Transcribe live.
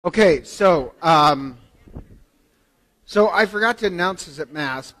Okay, so I forgot to announce this at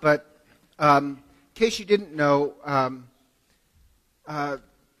Mass, but in case you didn't know, Hamas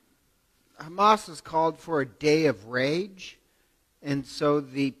has called for a day of rage, and so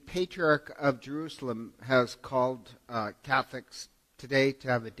the Patriarch of Jerusalem has called Catholics today to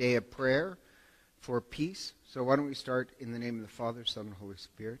have a day of prayer for peace. So why don't we start in the name of the Father, Son, and Holy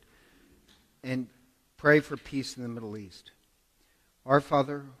Spirit, and pray for peace in the Middle East. Our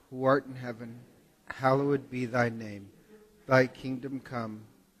Father, who art in heaven, hallowed be thy name. Thy kingdom come,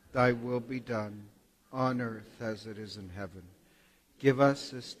 thy will be done, on earth as it is in heaven. Give us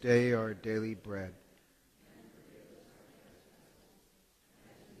this day our daily bread.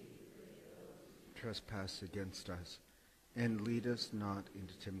 Trespass against us, and lead us not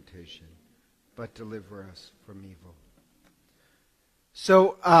into temptation, but deliver us from evil.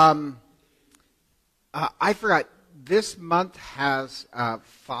 So, I forgot. This month has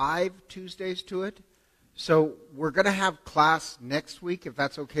 5 Tuesdays to it. So we're going to have class next week, if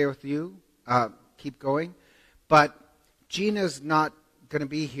that's okay with you. Keep going. But Gina's not going to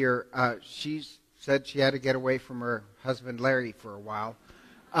be here. She said she had to get away from her husband, Larry, for a while.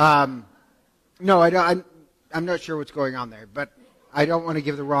 No, I'm not sure what's going on there, but I don't want to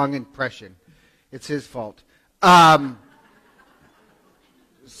give the wrong impression. It's his fault.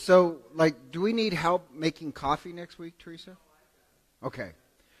 So, do we need help making coffee next week, Teresa? Okay.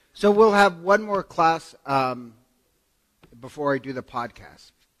 So we'll have one more class before I do the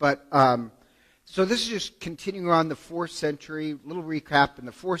podcast. But, so this is just continuing on the 4th century, little recap. In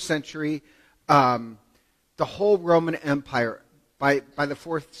the 4th century, the whole Roman Empire, by the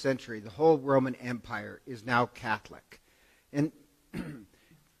 4th century, the whole Roman Empire is now Catholic. And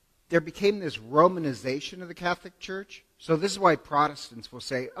there became this Romanization of the Catholic Church. So this is why Protestants will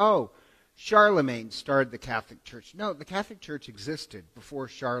say, oh, Charlemagne started the Catholic Church. No, the Catholic Church existed before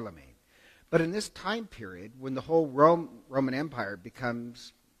Charlemagne. But in this time period, when the whole Roman Empire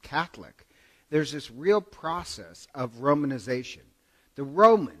becomes Catholic, there's this real process of Romanization. The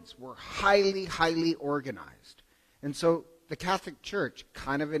Romans were highly, highly organized. And so the Catholic Church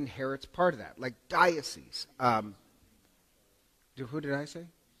kind of inherits part of that, like dioceses. Who did I say?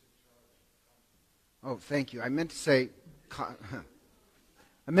 Oh, thank you. I meant to say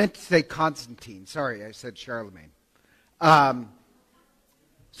Constantine. Sorry, I said Charlemagne.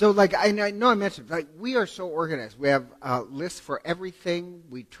 So, I know I mentioned, we are so organized. We have lists for everything.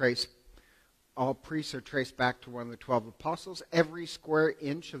 All priests are traced back to one of the 12 apostles. Every square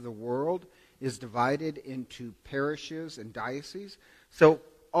inch of the world is divided into parishes and dioceses. So,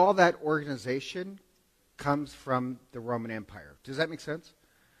 all that organization comes from the Roman Empire. Does that make sense?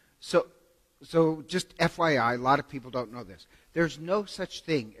 So just FYI, a lot of people don't know this. There's no such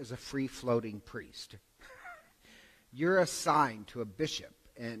thing as a free-floating priest. You're assigned to a bishop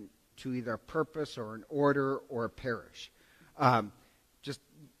and to either a purpose or an order or a parish. Just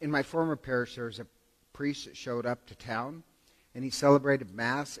in my former parish, there was a priest that showed up to town, and he celebrated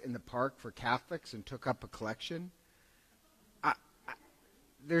Mass in the park for Catholics and took up a collection.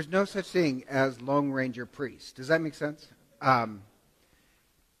 There's no such thing as Lone Ranger priest. Does that make sense?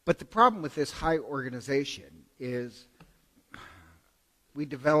 But the problem with this high organization is we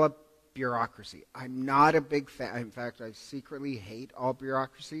develop bureaucracy. I'm not a big fan. In fact, I secretly hate all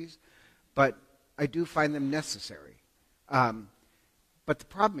bureaucracies, but I do find them necessary. But the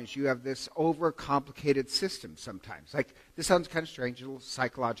problem is you have this overcomplicated system sometimes. This sounds kind of strange, a little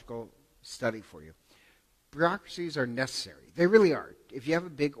psychological study for you. Bureaucracies are necessary. They really are. If you have a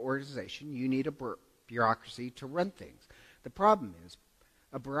big organization, you need a bureaucracy to run things. The problem is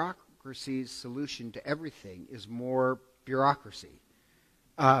a bureaucracy's solution to everything is more bureaucracy.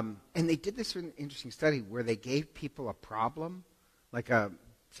 And they did this in an interesting study where they gave people a problem,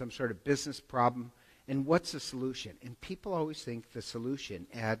 some sort of business problem, and what's the solution? And people always think the solution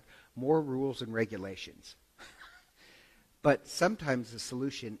add more rules and regulations. But sometimes the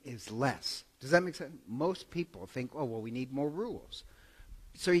solution is less. Does that make sense? Most people think, oh, well, we need more rules.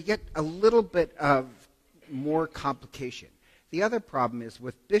 So you get a little bit of more complication. The other problem is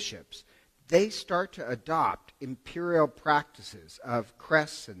with bishops, they start to adopt imperial practices of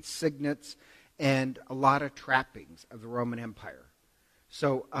crests and signets and a lot of trappings of the Roman Empire.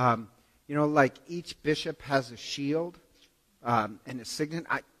 So, each bishop has a shield and a signet.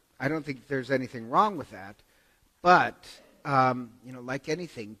 I don't think there's anything wrong with that. But, like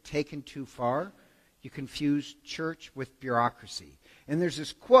anything, taken too far, you confuse church with bureaucracy. And there's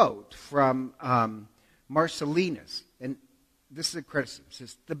this quote from Marcellinus, and this is a criticism. It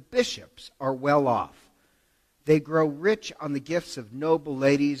says, the bishops are well off. They grow rich on the gifts of noble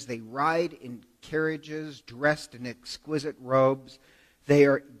ladies. They ride in carriages dressed in exquisite robes.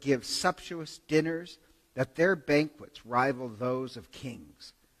 give sumptuous dinners, that their banquets rival those of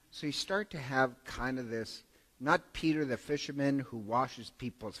kings. So you start to have kind of this, not Peter the fisherman who washes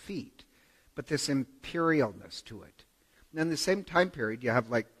people's feet, but this imperialness to it. And in the same time period, you have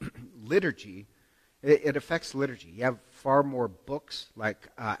like liturgy. It affects liturgy. You have far more books. Like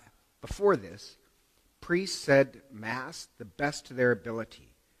before this, priests said Mass the best to their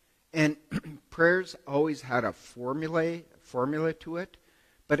ability. And prayers always had a formula to it,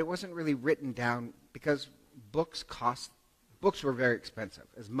 but it wasn't really written down because books were very expensive,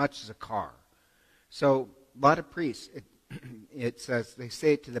 as much as a car. So a lot of priests, it says, they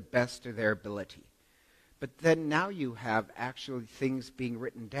say it to the best of their ability. But then now you have actually things being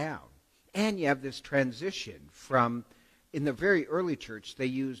written down. And you have this transition from, in the very early church, they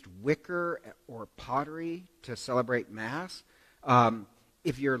used wicker or pottery to celebrate Mass.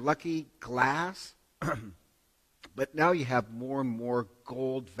 If you're lucky, glass. But now you have more and more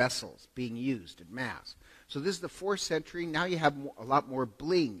gold vessels being used at Mass. So this is the 4th century. Now you have a lot more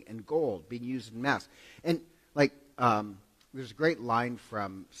bling and gold being used in Mass. And like there's a great line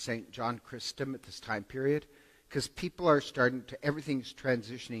from St. John Chrysostom at this time period, because people are starting to, everything's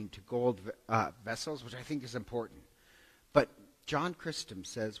transitioning to gold vessels, which I think is important. But John Chrysostom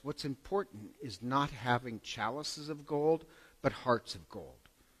says what's important is not having chalices of gold, but hearts of gold.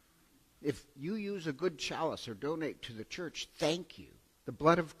 If you use a good chalice or donate to the church, thank you. The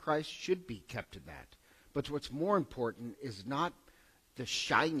blood of Christ should be kept in that. But what's more important is not the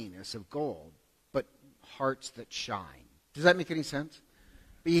shininess of gold, but hearts that shine. Does that make any sense?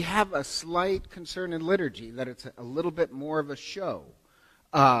 But you have a slight concern in liturgy that it's a little bit more of a show.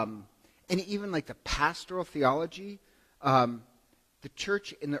 And even like the pastoral theology, the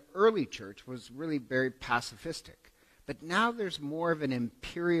church in the early church was really very pacifistic. But now there's more of an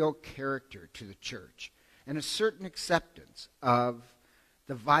imperial character to the church and a certain acceptance of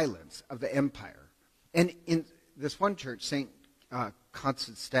the violence of the empire. And in this one church, St.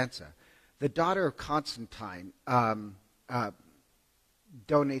 Constanza, the daughter of Constantine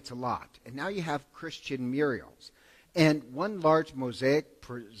donates a lot. And now you have Christian murals. And one large mosaic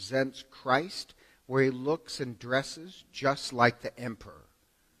presents Christ where he looks and dresses just like the emperor.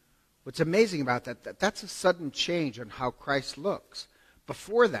 What's amazing about that's a sudden change on how Christ looks.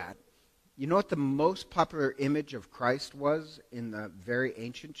 Before that, you know what the most popular image of Christ was in the very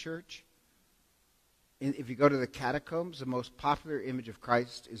ancient church? If you go to the catacombs, the most popular image of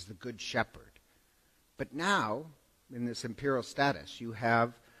Christ is the Good Shepherd. But now, in this imperial status, you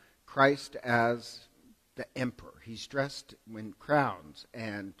have Christ as the emperor. He's dressed in crowns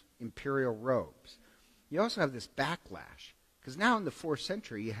and imperial robes. You also have this backlash, because now in the 4th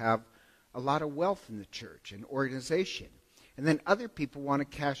century, you have a lot of wealth in the church and organization. And then other people want to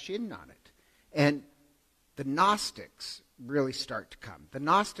cash in on it. And the Gnostics really start to come. The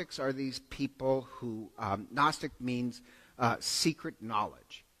Gnostics are these people who, Gnostic means secret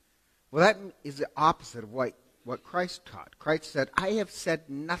knowledge. Well, that is the opposite of what Christ taught. Christ said, I have said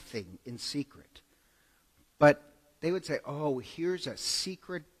nothing in secret. But they would say, oh, here's a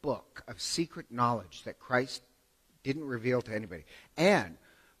secret book of secret knowledge that Christ didn't reveal to anybody. And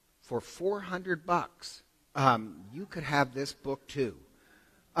for $400, you could have this book too.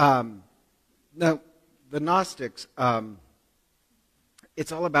 Now, the Gnostics,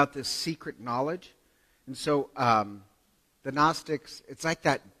 it's all about this secret knowledge. And so the Gnostics, it's like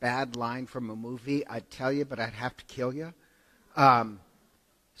that bad line from a movie, I'd tell you, but I'd have to kill you.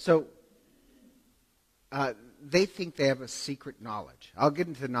 They think they have a secret knowledge. I'll get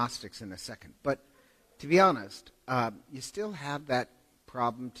into the Gnostics in a second. But to be honest, you still have that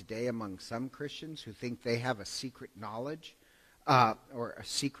problem today among some Christians who think they have a secret knowledge or a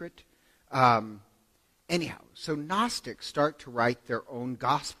secret. Anyhow, so Gnostics start to write their own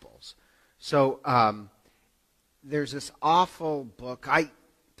gospels. So there's this awful book. I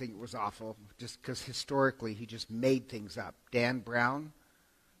think it was awful just because historically he just made things up. Dan Brown.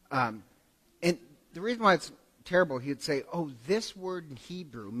 And the reason why it's terrible, he'd say, oh, this word in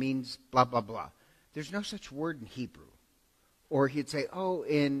Hebrew means blah, blah, blah. There's no such word in Hebrew. Or he'd say, oh,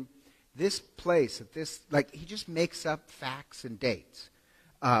 in this place, at this, like he just makes up facts and dates.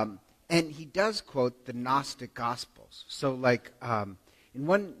 And he does quote the Gnostic Gospels. So like in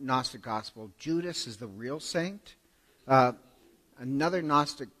one Gnostic Gospel, Judas is the real saint. Another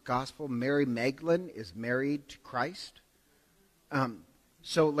Gnostic Gospel, Mary Magdalene is married to Christ.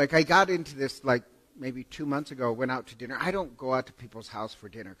 So like I got into this like maybe 2 months ago, went out to dinner. I don't go out to people's house for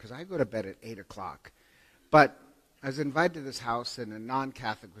dinner because I go to bed at 8 o'clock. But I was invited to this house, and a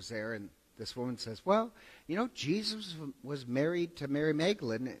non-Catholic was there, and this woman says, well, you know, Jesus was married to Mary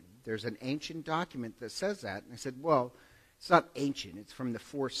Magdalene. There's an ancient document that says that. And I said, well, It's not ancient. It's from the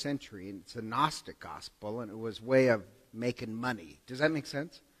 4th century, and it's a Gnostic gospel, and it was a way of making money. Does that make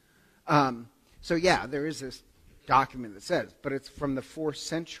sense? So yeah, there is this document that says, but it's from the 4th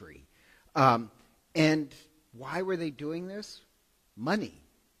century. And why were they doing this? Money.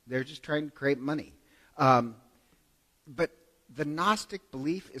 They're just trying to create money. But the Gnostic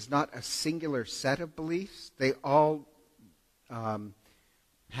belief is not a singular set of beliefs. They all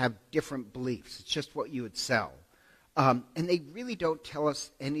have different beliefs. It's just what you would sell. And they really don't tell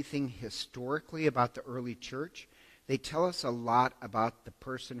us anything historically about the early church. They tell us a lot about the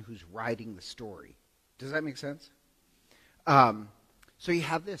person who's writing the story. Does that make sense? So you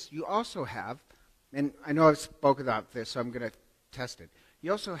have this. You also have, and I know I've spoken about this, so I'm going to test it.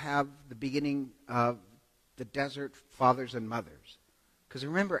 You also have the beginning of the desert fathers and mothers. Because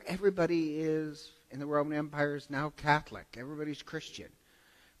remember, everybody is, in the Roman Empire, is now Catholic. Everybody's Christian.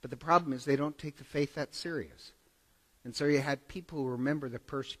 But the problem is they don't take the faith that serious. And so you had people who remember the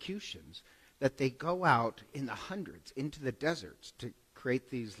persecutions, that they go out in the hundreds into the deserts to create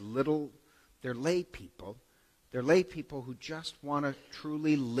these they're lay people. They're lay people who just want to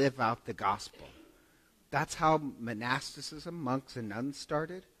truly live out the gospel. That's how monasticism, monks and nuns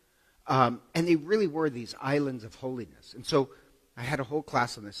started. And they really were these islands of holiness. And so I had a whole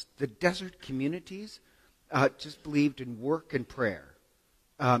class on this. The desert communities just believed in work and prayer.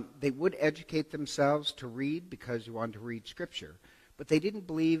 They would educate themselves to read because you wanted to read Scripture. But they didn't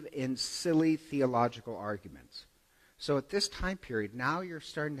believe in silly theological arguments. So at this time period, now you're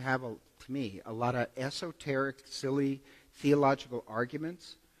starting to have, to me, a lot of esoteric, silly theological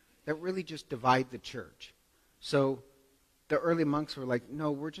arguments that really just divide the church. So the early monks were like,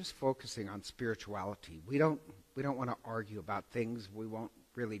 no, we're just focusing on spirituality. We don't want to argue about things we won't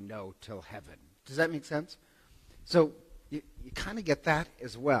really know till heaven. Does that make sense? So you kind of get that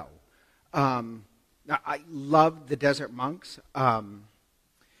as well. Now, I love the desert monks,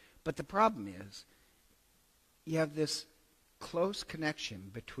 but the problem is you have this close connection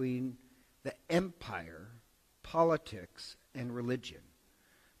between the empire, politics, and religion.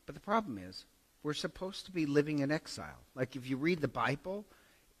 But the problem is we're supposed to be living in exile. Like if you read the Bible,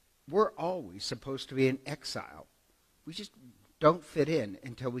 we're always supposed to be in exile. We just don't fit in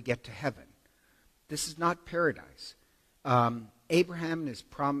until we get to heaven. This is not paradise. Abraham is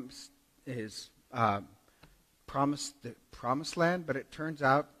promised the promised land, but it turns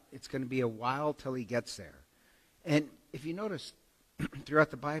out it's going to be a while till he gets there. And if you notice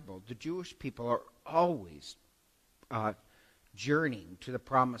throughout the Bible, the Jewish people are always journeying to the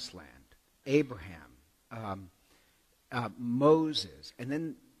promised land. Abraham, Moses, and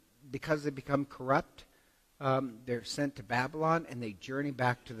then because they become corrupt, they're sent to Babylon and they journey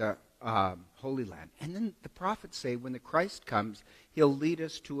back to the Holy Land. And then the prophets say when the Christ comes, he'll lead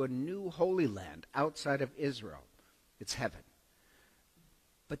us to a new Holy Land outside of Israel. It's heaven.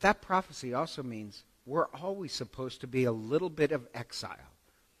 But that prophecy also means we're always supposed to be a little bit of exile.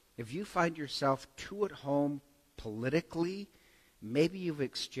 If you find yourself too at home politically, maybe you've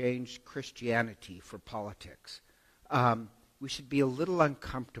exchanged Christianity for politics. We should be a little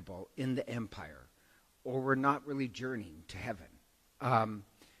uncomfortable in the empire, or we're not really journeying to heaven.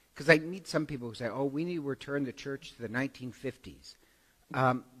 Because I meet some people who say, oh, we need to return the church to the 1950s.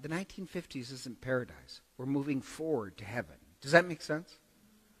 The 1950s isn't paradise. We're moving forward to heaven. Does that make sense?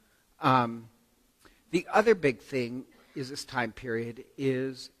 The other big thing is this time period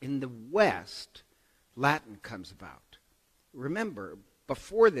is in the West, Latin comes about. Remember,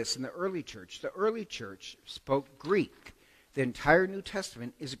 before this in the early church spoke Greek. The entire New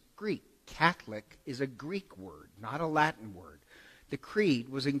Testament is Greek. Catholic is a Greek word, not a Latin word. The creed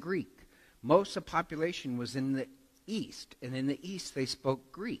was in Greek. Most of the population was in the East, and in the East they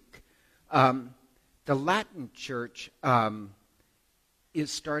spoke Greek. The Latin church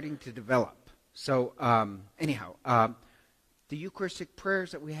is starting to develop. So the Eucharistic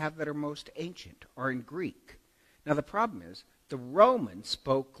prayers that we have that are most ancient are in Greek. Now the problem is the Romans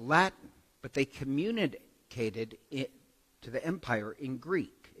spoke Latin, but they communicated it to the empire in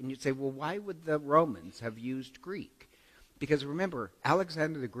Greek. And you'd say, well, why would the Romans have used Greek? Because remember,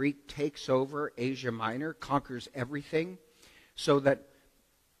 Alexander the Greek takes over Asia Minor, conquers everything, so that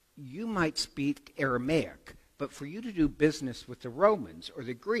you might speak Aramaic, but for you to do business with the Romans or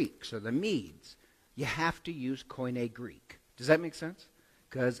the Greeks or the Medes, you have to use Koine Greek. Does that make sense?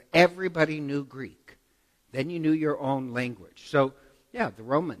 Because everybody knew Greek. Then you knew your own language. So, yeah, the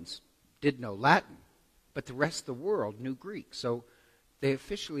Romans did know Latin, but the rest of the world knew Greek. So they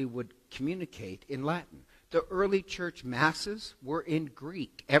officially would communicate in Latin. The early church masses were in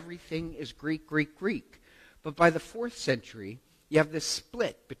Greek. Everything is Greek, Greek, Greek. But by the 4th century, you have this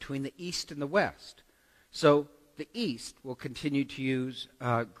split between the East and the West. So the East will continue to use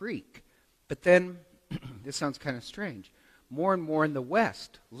Greek. But then, this sounds kind of strange, more and more in the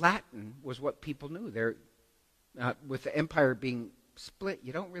West, Latin was what people knew. With the empire being split,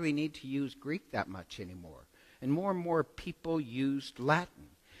 you don't really need to use Greek that much anymore. And more people used Latin.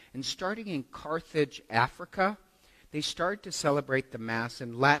 And starting in Carthage, Africa, they started to celebrate the Mass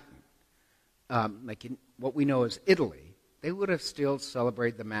in Latin. Like in what we know as Italy, they would have still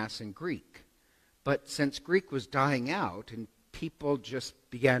celebrated the Mass in Greek. But since Greek was dying out and people just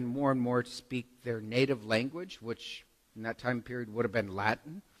began more and more to speak their native language, which in that time period would have been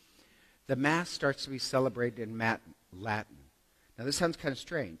Latin, the Mass starts to be celebrated in Latin. Now this sounds kind of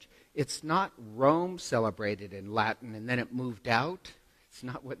strange. It's not Rome celebrated in Latin and then it moved out. It's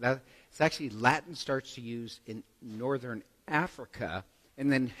not what that. It's actually Latin starts to use in northern Africa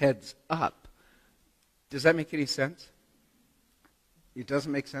and then heads up. Does that make any sense? It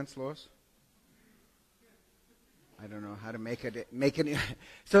doesn't make sense, Lois? I don't know how to make it.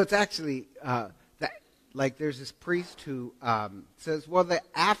 So it's actually like there's this priest who says, well, the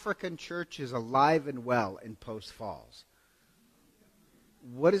African church is alive and well in Post Falls.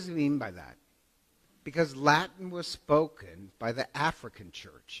 What does he mean by that? Because Latin was spoken by the African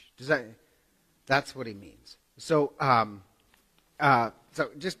church. That's what he means. So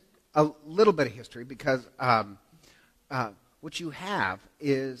just a little bit of history, because what you have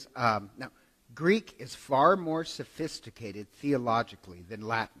is now Greek is far more sophisticated theologically than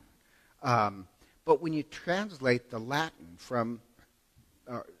Latin. But when you translate the Latin from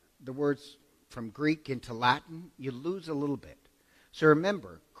the words from Greek into Latin, you lose a little bit. So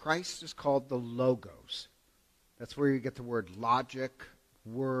remember, Christ is called the Logos. That's where you get the word logic,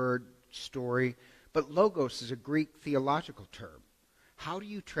 word, story. But Logos is a Greek theological term. How do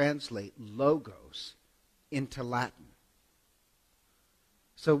you translate Logos into Latin?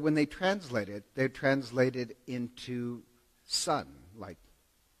 So when they translate it into Son, like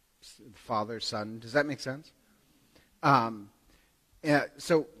Father, Son. Does that make sense?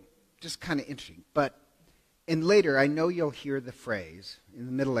 So just kind of interesting. And later, I know you'll hear the phrase, in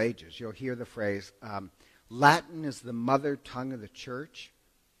the Middle Ages, you'll hear the phrase, Latin is the mother tongue of the church.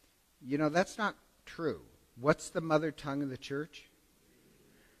 You know, that's not true. What's the mother tongue of the church?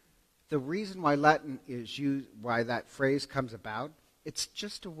 The reason why Latin is used, why that phrase comes about, it's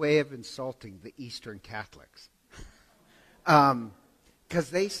just a way of insulting the Eastern Catholics. Because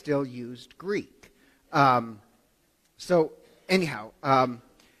they still used Greek. So anyhow,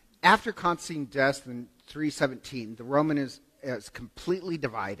 after Constantine's death in 317, the Roman is completely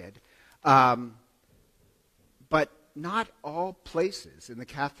divided. But not all places in the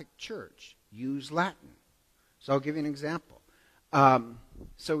Catholic Church use Latin. So I'll give you an example.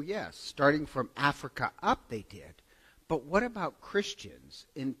 So yes, starting from Africa up they did. But what about Christians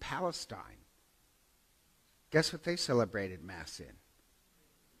in Palestine? Guess what they celebrated Mass in?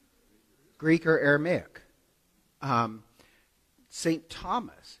 Greek or Aramaic. St.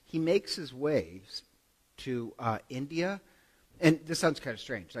 Thomas, he makes his ways to India. And this sounds kind of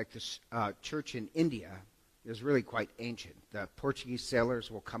strange. Like this church in India is really quite ancient. The Portuguese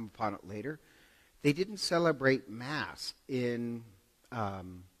sailors will come upon it later. They didn't celebrate Mass in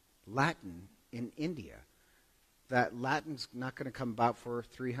Latin in India. That Latin's not going to come about for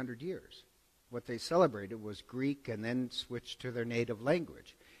 300 years. What they celebrated was Greek and then switched to their native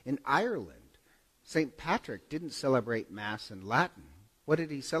language. In Ireland, St. Patrick didn't celebrate Mass in Latin. What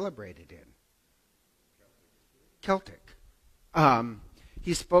did he celebrate it in? Celtic.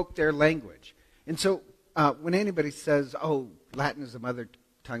 He spoke their language. And so when anybody says, oh, Latin is the mother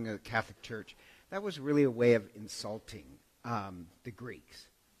tongue of the Catholic Church, that was really a way of insulting the Greeks.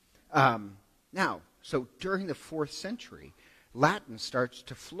 Now, so during the 4th century, Latin starts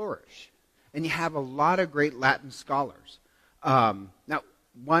to flourish. And you have a lot of great Latin scholars. Now,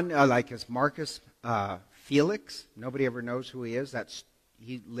 one like is Marcus Felix. Nobody ever knows who he is.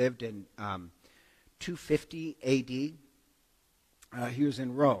 He lived in 250 A.D. He was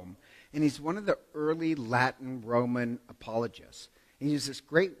in Rome. And he's one of the early Latin Roman apologists. And he's this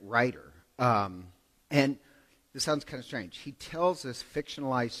great writer. And this sounds kind of strange. He tells this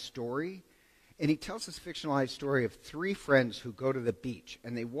fictionalized story. And he tells this fictionalized story of 3 friends who go to the beach.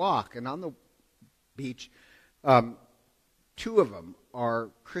 And they walk. And on the beach, 2 of them are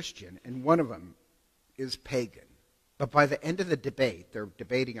Christian. And 1 of them is pagan. But by the end of the debate, they're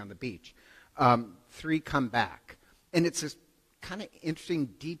debating on the beach, 3 come back. And it's this kind of interesting,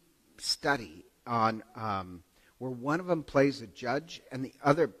 deep study on where one of them plays a judge and the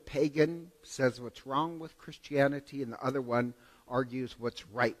other pagan says what's wrong with Christianity and the other one argues what's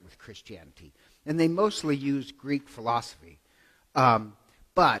right with Christianity. And they mostly use Greek philosophy.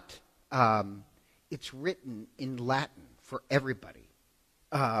 But it's written in Latin for everybody.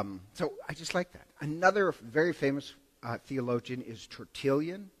 So I just like that. Another very famous theologian is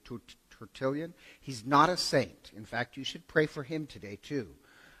Tertullian. Tertullian. He's not a saint. In fact, you should pray for him today too.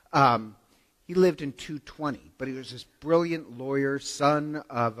 He lived in 220, but he was this brilliant lawyer, son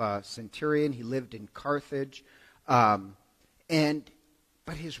of a centurion. He lived in Carthage. But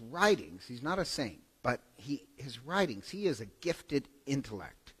his writings, he's not a saint, but his writings, he is a gifted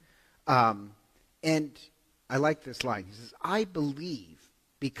intellect. And I like this line. He says, I believe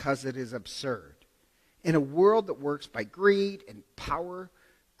because it is absurd. In a world that works by greed and power,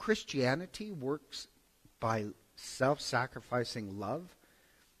 Christianity works by self-sacrificing love.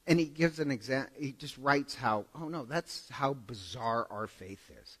 And he gives an example. He just writes how, oh no, that's how bizarre our faith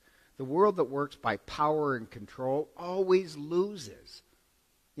is. The world that works by power and control always loses.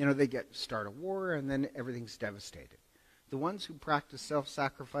 You know, they start a war and then everything's devastated. The ones who practice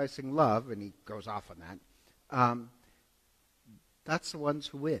self-sacrificing love, and he goes off on that, that's the ones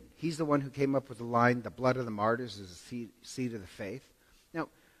who win. He's the one who came up with the line, the blood of the martyrs is the seed of the faith. Now,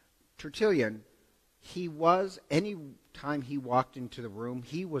 Tertullian, any time he walked into the room,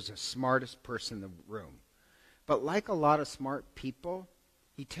 he was the smartest person in the room. But like a lot of smart people,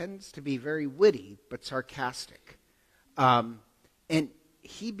 he tends to be very witty but sarcastic. And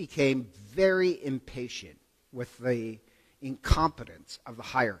he became very impatient with the incompetence of the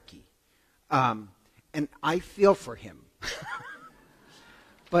hierarchy. And I feel for him.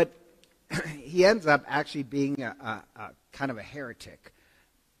 But he ends up actually being a kind of a heretic.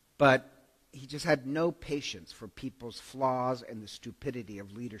 But he just had no patience for people's flaws and the stupidity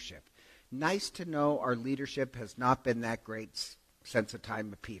of leadership. Nice to know our leadership has not been that great since the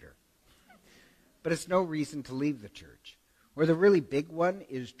time of Peter. But it's no reason to leave the church. Or the really big one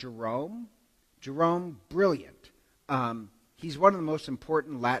is Jerome. Jerome, brilliant. He's one of the most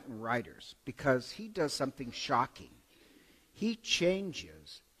important Latin writers because he does something shocking. He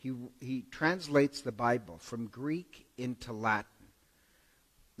changes, he translates the Bible from Greek into Latin.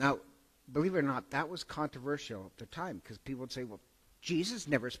 Now, believe it or not, that was controversial at the time because people would say, well, Jesus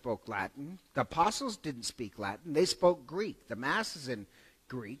never spoke Latin. The apostles didn't speak Latin. They spoke Greek. The Mass is in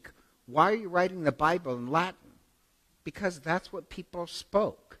Greek. Why are you writing the Bible in Latin? Because that's what people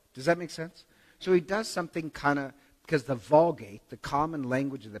spoke. Does that make sense? So he does something kind of, because the Vulgate, the common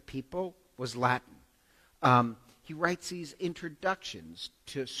language of the people, was Latin. He writes these introductions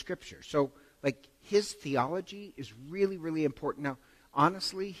to Scripture. So, like, his theology is really, really important. Now,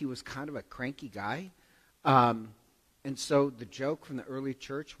 honestly, he was kind of a cranky guy. And so the joke from the early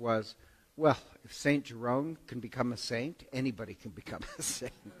church was, well, if St. Jerome can become a saint, anybody can become a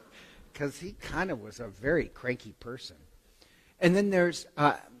saint. Because he kind of was a very cranky person. And then there's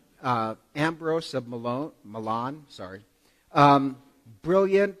Ambrose of Milan.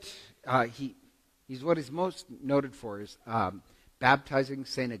 Brilliant. He's what he's most noted for is baptizing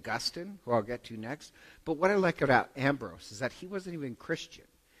St. Augustine, who I'll get to next. But what I like about Ambrose is that he wasn't even Christian.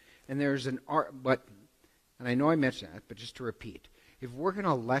 And there's and I know I mentioned that, but just to repeat, if we're going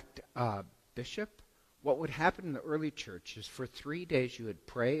to elect a bishop, what would happen in the early church is for 3 days you would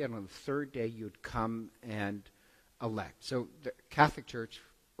pray, and on the third day you would come and elect. So the Catholic Church,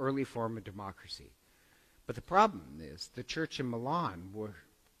 early form of democracy. But the problem is the church in Milan were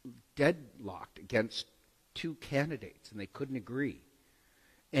deadlocked against two candidates, and they couldn't agree.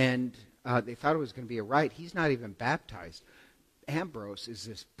 And they thought it was going to be a right. He's not even baptized. Ambrose is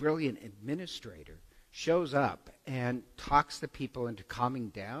this brilliant administrator, shows up and talks the people into calming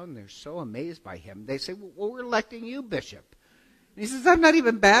down. They're so amazed by him. They say, well, we're electing you, Bishop. And he says, I'm not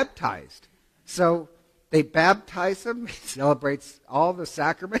even baptized. So they baptize him. He celebrates all the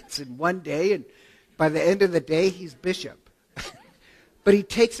sacraments in one day, and by the end of the day, he's bishop. But he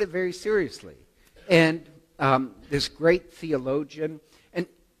takes it very seriously. And this great theologian, and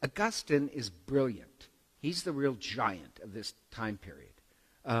Augustine is brilliant. He's the real giant of this time period.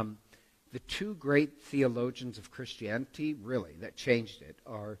 The two great theologians of Christianity, really, that changed it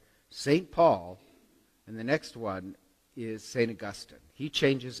are St. Paul, and the next one is St. Augustine. He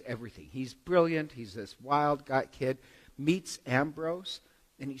changes everything. He's brilliant. He's this wild kid, meets Ambrose,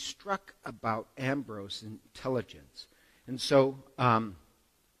 and he's struck about Ambrose's intelligence. And so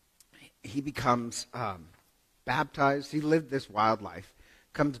he becomes baptized. He lived this wild life,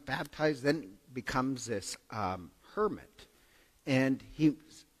 becomes baptized, then becomes this hermit. And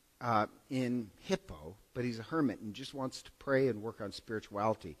he's in Hippo, but he's a hermit and just wants to pray and work on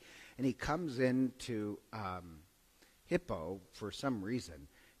spirituality. And he comes into Hippo for some reason,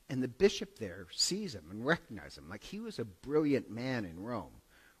 and the bishop there sees him and recognizes him. Like, he was a brilliant man in Rome.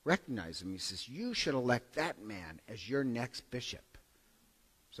 Recognizes him. He says, you should elect that man as your next bishop.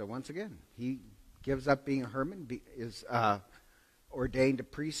 So once again, he gives up being a hermit, is ordained a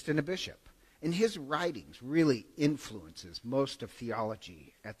priest and a bishop. And his writings really influences most of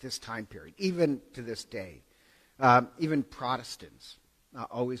theology at this time period, even to this day. Even Protestants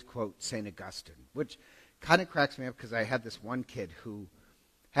always quote St. Augustine, which kind of cracks me up because I had this one kid who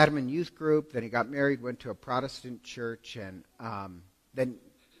had him in youth group, then he got married, went to a Protestant church, and then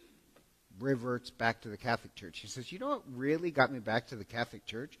reverts back to the Catholic Church. He says, you know what really got me back to the Catholic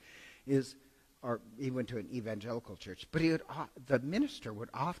Church is, or he went to an evangelical church, but the minister would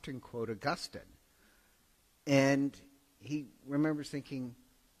often quote Augustine. And he remembers thinking,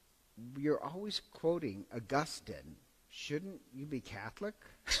 you're always quoting Augustine. Shouldn't you be Catholic?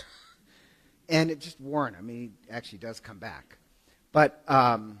 And it just wore him. I mean, he actually does come back. But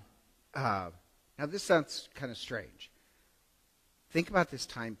now this sounds kind of strange. Think about this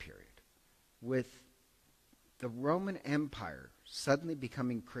time period with the Roman Empire suddenly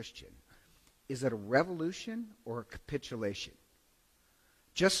becoming Christian. Is it a revolution or a capitulation?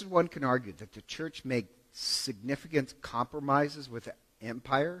 Just as one can argue that the church made significant compromises with the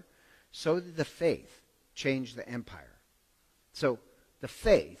empire, so did the faith change the empire. So the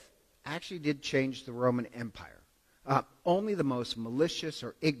faith actually did change the Roman Empire. Only the most malicious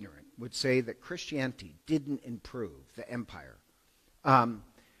or ignorant would say that Christianity didn't improve the empire.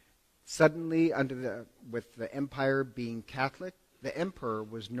 Suddenly, with the empire being Catholic, the emperor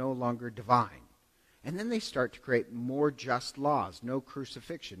was no longer divine. And then they start to create more just laws, no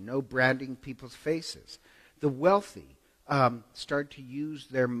crucifixion, no branding people's faces. The wealthy start to use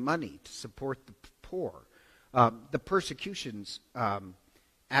their money to support the poor. The persecutions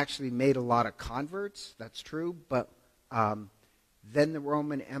actually made a lot of converts, that's true, but then the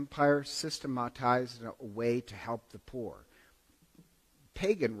Roman Empire systematized a way to help the poor.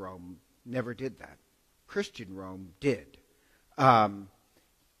 Pagan Rome never did that. Christian Rome did.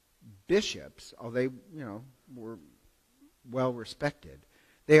 Bishops, although they were well respected,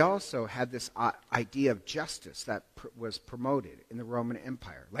 they also had this idea of justice that was promoted in the Roman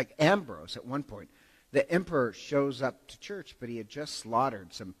Empire. Like Ambrose, at one point, the emperor shows up to church, but he had just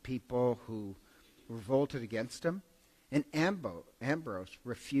slaughtered some people who revolted against him, and Ambrose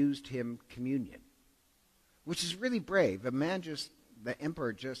refused him communion, which is really brave. The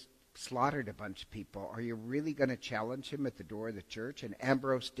emperor just slaughtered a bunch of people. Are you really going to challenge him at the door of the church? And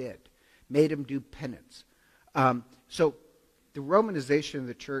Ambrose did. Made him do penance. So the Romanization of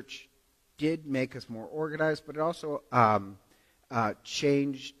the church did make us more organized, but it also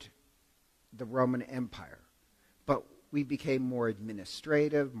changed the Roman Empire. But we became more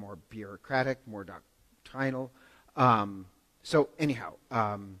administrative, more bureaucratic, more doctrinal. So anyhow,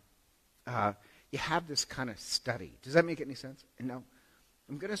 you have this kind of study. Does that make any sense? And now,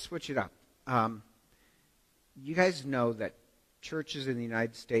 I'm going to switch it up. You guys know that churches in the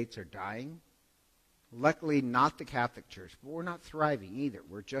United States are dying. Luckily, not the Catholic Church, but we're not thriving either.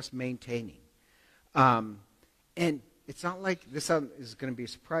 We're just maintaining. And it's not like this is going to be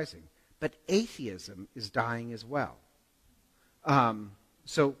surprising, but atheism is dying as well.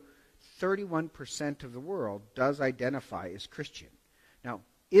 So 31% of the world does identify as Christian. Now,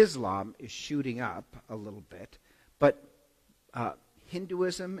 Islam is shooting up a little bit, but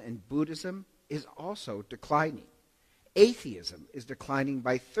Hinduism and Buddhism is also declining. Atheism is declining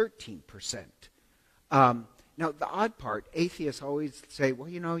by 13%. Now, the odd part, atheists always say, well,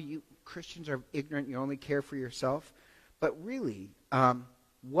 you Christians are ignorant, you only care for yourself. But really,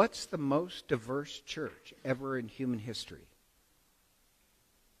 what's the most diverse church ever in human history?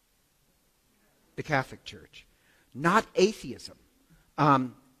 The Catholic Church. Not atheism.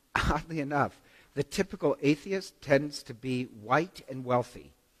 Oddly enough, the typical atheist tends to be white and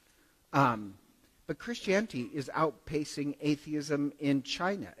wealthy. But Christianity is outpacing atheism in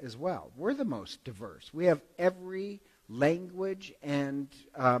China as well. We're the most diverse. We have every language and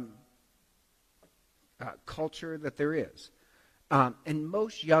culture that there is. And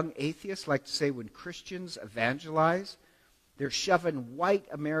most young atheists like to say when Christians evangelize, they're shoving white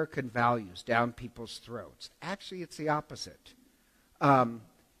American values down people's throats. Actually, it's the opposite.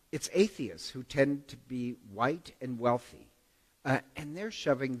 It's atheists who tend to be white and wealthy. And they're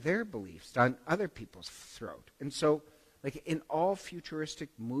shoving their beliefs down other people's throat. And so, like in all futuristic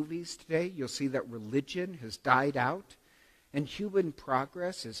movies today, you'll see that religion has died out, and human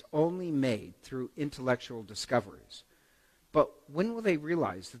progress is only made through intellectual discoveries. But when will they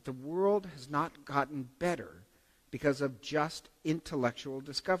realize that the world has not gotten better because of just intellectual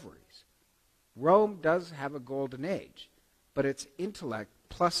discoveries? Rome does have a golden age, but it's intellect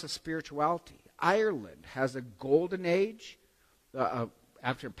plus a spirituality. Ireland has a golden age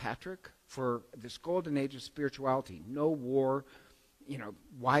after Patrick for this golden age of spirituality. No war,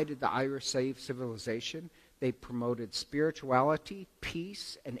 why did the Irish save civilization? They promoted spirituality,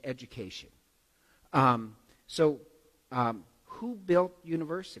 peace, and education. So who built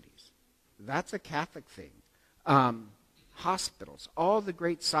universities? That's a Catholic thing. Hospitals. All the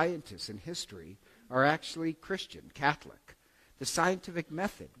great scientists in history are actually Christian, Catholic. The scientific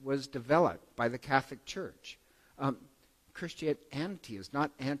method was developed by the Catholic Church. Christianity is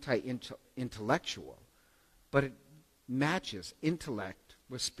not anti-intellectual, but it matches intellect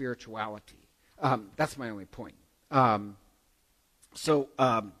with spirituality. That's my only point.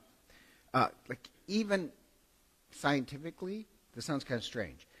 Even scientifically, this sounds kind of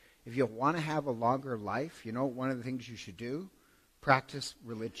strange. If you want to have a longer life, one of the things you should do, practice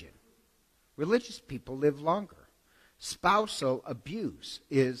religion. Religious people live longer. Spousal abuse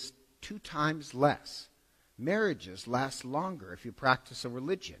is 2 times less. Marriages last longer if you practice a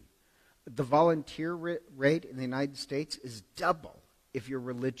religion. The volunteer rate in the United States is double if you're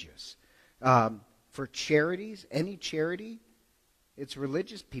religious. For charities, any charity, it's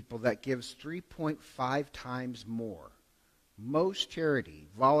religious people that gives 3.5 times more. Most charity,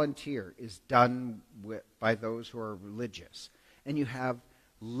 volunteer, is done by those who are religious. And you have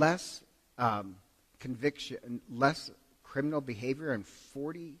less conviction, less criminal behavior in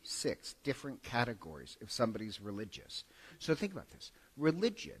 46 different categories if somebody's religious. So think about this.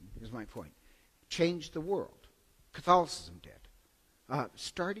 Religion, is my point, changed the world. Catholicism did.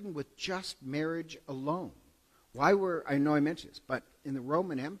 Starting with just marriage alone. I know I mentioned this, but in the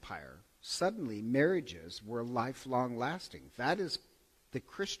Roman Empire, suddenly marriages were lifelong lasting. That is the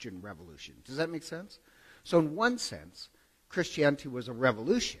Christian revolution. Does that make sense? So in one sense, Christianity was a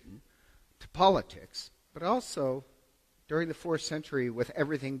revolution to politics, but also during the 4th century with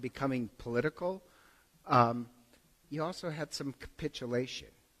everything becoming political, you also had some capitulation.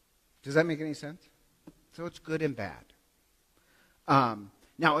 Does that make any sense? So it's good and bad. Now,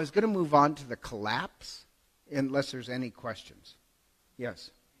 I was going to move on to the collapse, unless there's any questions.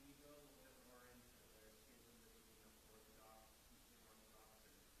 Yes?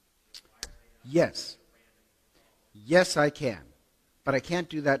 Yes. Yes, I can. But I can't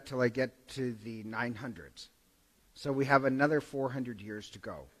do that till I get to the 900s. So we have another 400 years to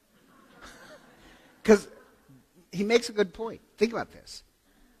go. Because he makes a good point. Think about this.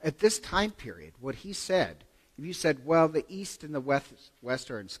 At this time period, what he said, if you said, well, the East and the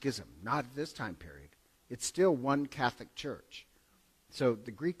West are in schism, not at this time period. It's still one Catholic church. So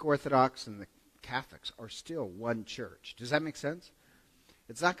the Greek Orthodox and the Catholics are still one church. Does that make sense?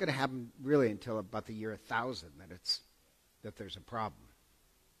 It's not going to happen really until about the year 1000 that there's a problem.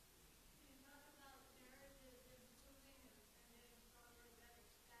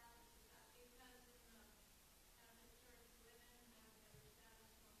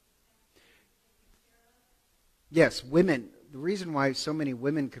 Yes, women. The reason why so many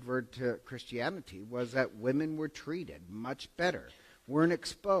women converted to Christianity was that women were treated much better, weren't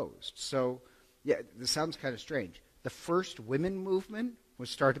exposed. So, yeah, this sounds kind of strange. The first women movement was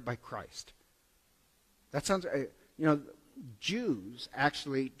started by Christ. That sounds, Jews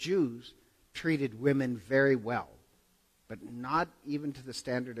treated women very well, but not even to the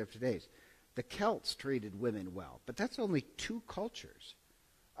standard of today's. The Celts treated women well, but that's only 2 cultures.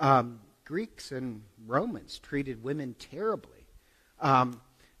 Greeks and Romans treated women terribly.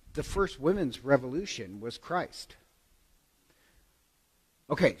 The first women's revolution was Christ.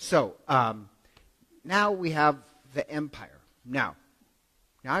 Okay, so now we have the empire. Now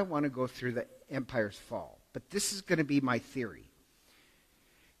I want to go through the empire's fall, but this is going to be my theory.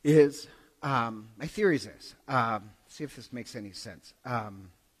 My theory is this. See if this makes any sense.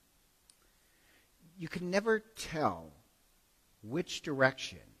 You can never tell which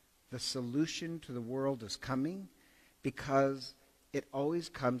direction the solution to the world is coming because it always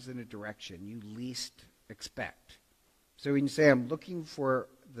comes in a direction you least expect. So when you say, I'm looking for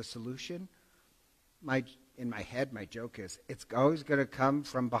the solution, in my head, my joke is, it's always going to come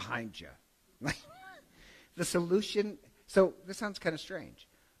from behind you. The solution, so this sounds kind of strange.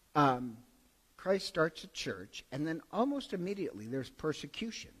 Christ starts a church, and then almost immediately there's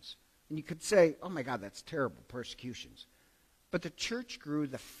persecutions. And you could say, oh my God, that's terrible, persecutions. But the church grew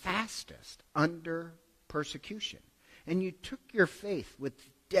the fastest under persecution. And you took your faith with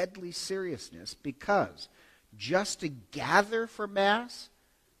deadly seriousness because just to gather for Mass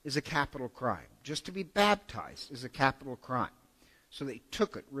is a capital crime. Just to be baptized is a capital crime. So they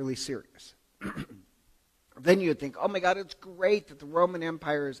took it really serious. Then you'd think, oh my God, it's great that the Roman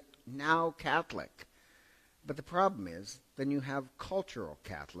Empire is now Catholic. But the problem is, then you have cultural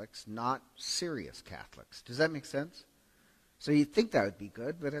Catholics, not serious Catholics. Does that make sense? So you'd think that would be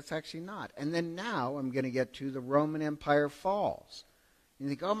good, but it's actually not. And then now I'm going to get to the Roman Empire falls. You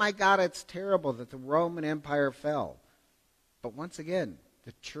think, oh my God, it's terrible that the Roman Empire fell. But once again,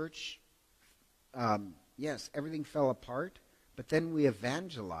 the church, yes, everything fell apart, but then we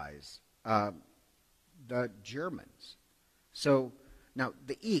evangelize the Germans. So now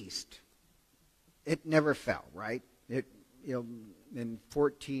the East, it never fell, right? It, in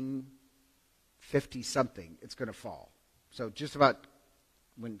 1450 something, it's going to fall. So just about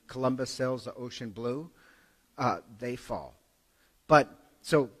when Columbus sails the ocean blue, they fall. But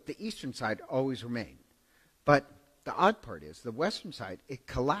so the eastern side always remained. But the odd part is the western side, it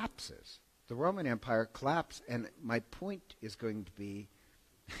collapses. The Roman Empire collapsed, and my point is going to be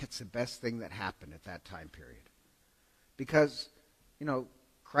it's the best thing that happened at that time period. Because,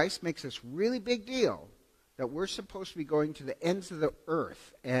 Christ makes this really big deal that we're supposed to be going to the ends of the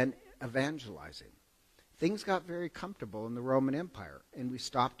earth and evangelizing. Things got very comfortable in the Roman Empire, and we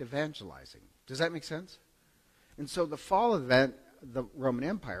stopped evangelizing. Does that make sense? And so the fall of the Roman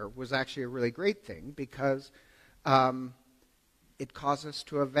Empire was actually a really great thing because it caused us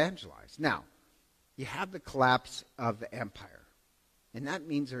to evangelize. Now, you have the collapse of the empire, and that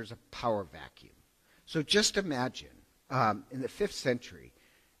means there's a power vacuum. So just imagine, in the 5th century,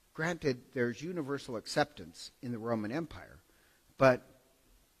 granted there's universal acceptance in the Roman Empire, but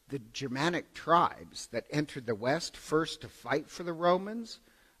the Germanic tribes that entered the West first to fight for the Romans,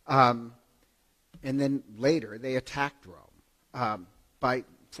 and then later they attacked Rome. By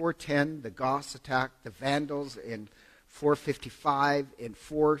 410, the Goths attacked the Vandals. In 455, in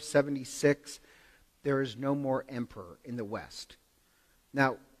 476, there is no more emperor in the West.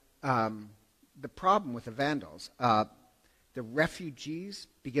 Now, the problem with the Vandals, the refugees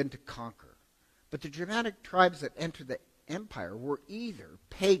begin to conquer. But the Germanic tribes that entered the empire were either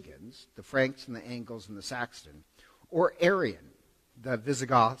pagans, the Franks and the Angles and the Saxon, or Arian, the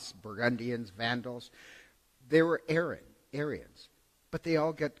Visigoths, Burgundians, Vandals. They were Arians. But they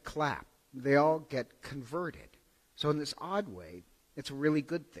all get clapped. They all get converted. So in this odd way, it's a really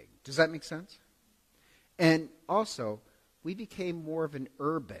good thing. Does that make sense? And also, we became more of an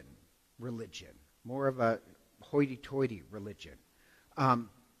urban religion, more of a hoity-toity religion.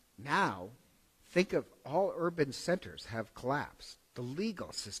 Now, think of all urban centers have collapsed. The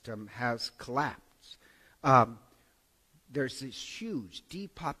legal system has collapsed. There's this huge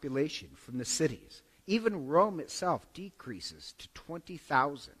depopulation from the cities. Even Rome itself decreases to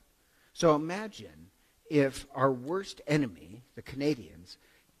 20,000. So imagine if our worst enemy, the Canadians,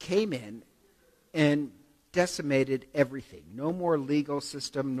 came in and decimated everything. No more legal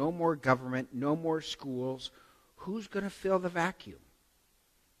system, no more government, no more schools. Who's going to fill the vacuum?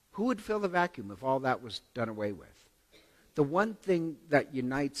 Who would fill the vacuum if all that was done away with? The one thing that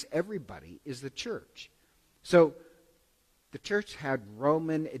unites everybody is the church. So the church had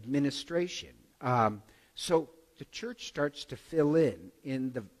Roman administration. So the church starts to fill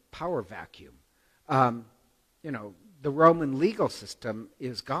in the power vacuum. The Roman legal system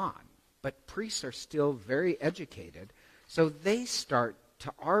is gone, but priests are still very educated, so they start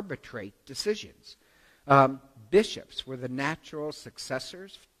to arbitrate decisions. Bishops were the natural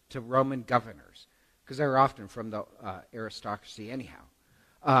successors to Roman governors, because they were often from the aristocracy anyhow.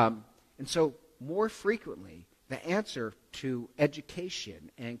 And so more frequently, the answer to education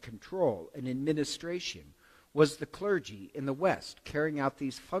and control and administration was the clergy in the West carrying out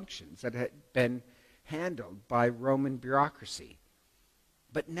these functions that had been handled by Roman bureaucracy.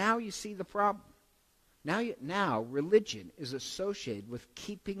 But now you see the problem. Now religion is associated with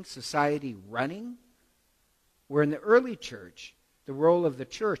keeping society running, where in the early church, the role of the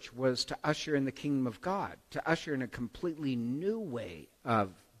church was to usher in the kingdom of God, to usher in a completely new way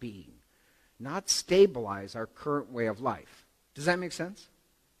of being, not stabilize our current way of life. Does that make sense?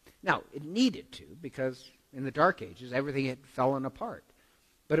 Now, it needed to, because in the Dark Ages, everything had fallen apart.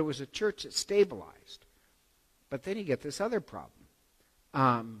 But it was a church that stabilized. But then you get this other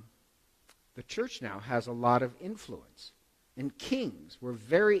problem. The church now has a lot of influence. And kings were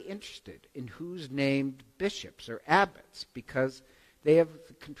very interested in who's named bishops or abbots because they have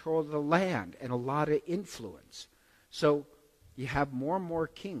control of the land and a lot of influence. So you have more and more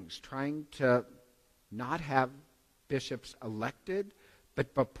kings trying to not have bishops elected, but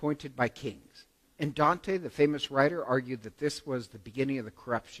appointed by kings. And Dante, the famous writer, argued that this was the beginning of the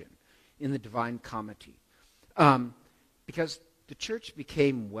corruption in the Divine Comedy. Because the church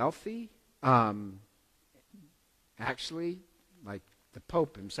became wealthy. Actually, like the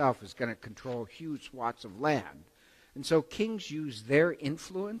Pope himself is going to control huge swaths of land. And so kings use their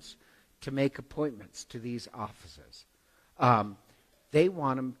influence to make appointments to these offices. They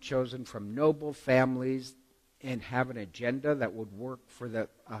want them chosen from noble families and have an agenda that would work for the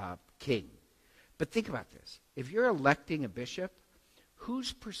king. But think about this. If you're electing a bishop,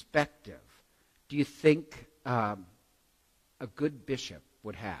 whose perspective do you think a good bishop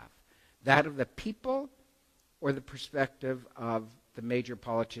would have? That of the people or the perspective of the major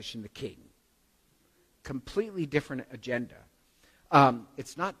politician, the king? Completely different agenda.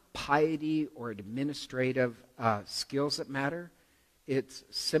 It's not piety or administrative skills that matter. It's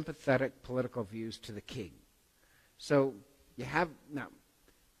sympathetic political views to the king. So you have, now,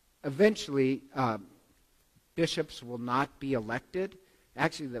 eventually bishops will not be elected.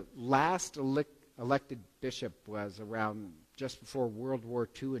 Actually, the last elected bishop was around just before World War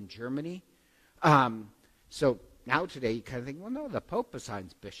II in Germany. So now today you kind of think, well, no, the Pope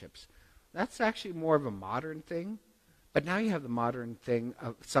assigns bishops. That's actually more of a modern thing. But now you have the modern thing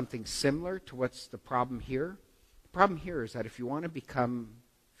of something similar to what's the problem here. The problem here is that if you want to become,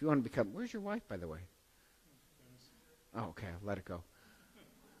 where's your wife, by the way? Oh, okay, I'll let it go.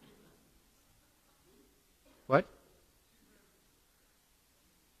 What?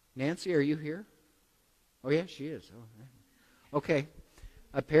 Nancy, are you here? Oh, yeah, she is. Oh, okay.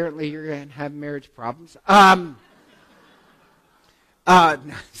 Apparently you're going to have marriage problems. No,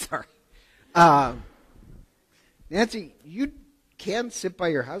 sorry. Nancy, you can sit by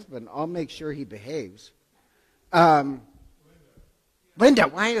your husband. I'll make sure he behaves. Linda,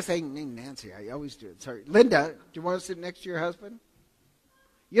 why are you saying Nancy? I always do it. Sorry. Linda, do you want to sit next to your husband?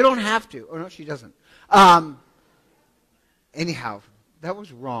 You don't have to. Oh, no, she doesn't. Anyhow, that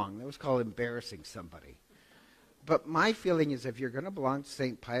was wrong. That was called embarrassing somebody. But my feeling is if you're going to belong to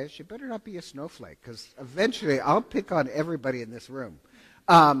St. Pius, you better not be a snowflake, because eventually I'll pick on everybody in this room.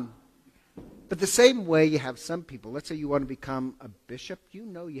 But the same way you have some people, let's say you want to become a bishop, you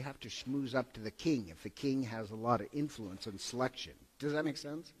know you have to schmooze up to the king if the king has a lot of influence on selection. Does that make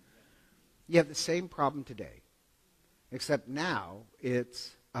sense? You have the same problem today, except now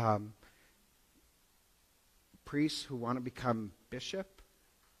it's priests who want to become bishop,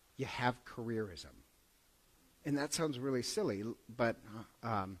 you have careerism. And that sounds really silly, but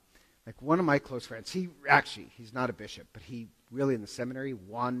like one of my close friends, he's not a bishop, but he really in the seminary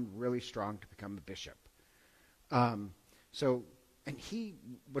won really strong to become a bishop. And he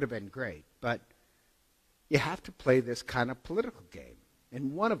would have been great, but you have to play this kind of political game.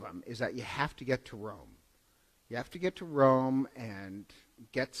 And one of them is that you have to get to Rome. You have to get to Rome and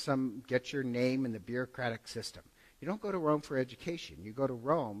get your name in the bureaucratic system. You don't go to Rome for education. You go to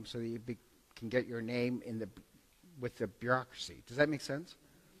Rome so that you can get your name with the bureaucracy. Does that make sense?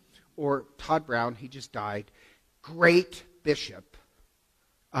 Or Todd Brown, he just died. Great bishop.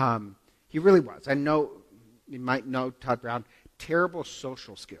 He really was. I know you might know Todd Brown. Terrible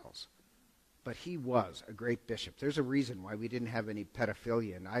social skills. But he was a great bishop. There's a reason why we didn't have any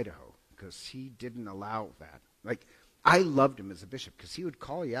pedophilia in Idaho, because he didn't allow that. Like, I loved him as a bishop because he would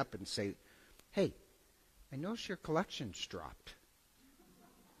call you up and say, hey, I noticed your collection's dropped.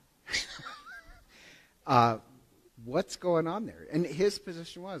 What's going on there? And his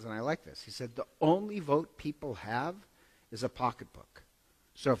position was, and I like this, he said, the only vote people have is a pocketbook.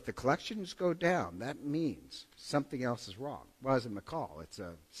 So if the collections go down, that means something else is wrong. Well, as in McCall, it's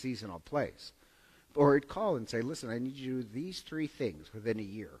a seasonal place. Or he'd call and say, listen, I need you to do these 3 things within a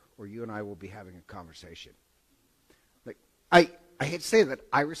year, or you and I will be having a conversation. Like, I hate to say that,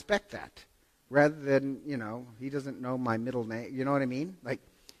 I respect that. Rather than, he doesn't know my middle name, you know what I mean? Like,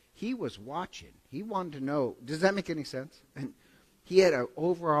 he was watching. He wanted to know, does that make any sense? And he had an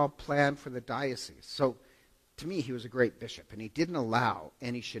overall plan for the diocese. So, to me, he was a great bishop, and he didn't allow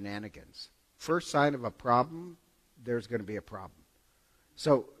any shenanigans. First sign of a problem, there's going to be a problem.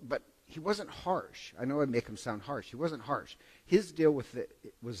 So, but he wasn't harsh. I know I make him sound harsh. He wasn't harsh. His deal with it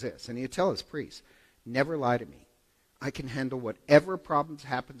was this, and he'd tell his priests, never lie to me. I can handle whatever problems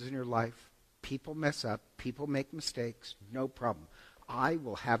happens in your life. People mess up. People make mistakes. No problem. I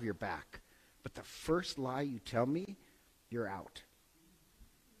will have your back. But the first lie you tell me, you're out.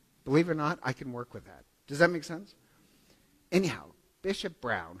 Believe it or not, I can work with that. Does that make sense? Anyhow, Bishop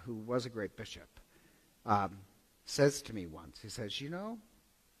Brown, who was a great bishop, says to me once, he says,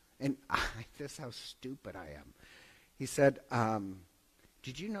 and this is how stupid I am. He said,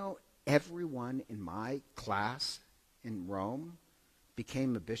 did you know everyone in my class in Rome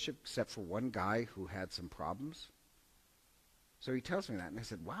became a bishop except for one guy who had some problems? So he tells me that, and I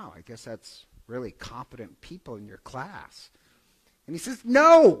said, wow, I guess that's really competent people in your class. And he says,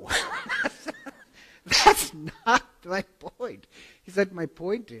 no! That's not my point. He said, my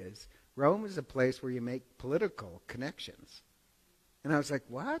point is, Rome is a place where you make political connections. And I was like,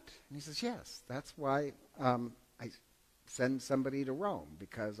 what? And he says, yes, that's why I send somebody to Rome,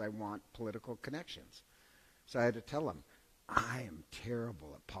 because I want political connections. So I had to tell him, I am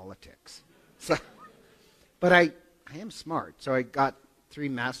terrible at politics. So, but I am smart. So I got 3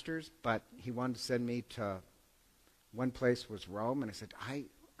 masters, but he wanted to send me to one place was Rome, and I said,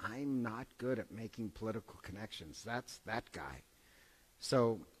 I'm not good at making political connections. That's that guy.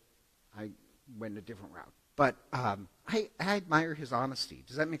 So I went a different route. But I admire his honesty.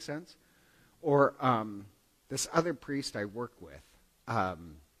 Does that make sense? Or this other priest I work with,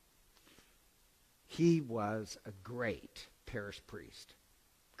 he was a great parish priest.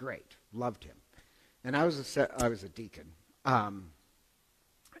 Great. Loved him. And I was a deacon.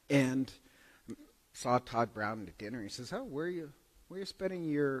 And saw Todd Brown at dinner. He says, "Oh, where are you spending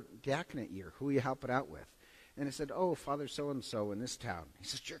your diaconate year? Who are you helping out with?" And I said, "Oh, Father so-and-so in this town." He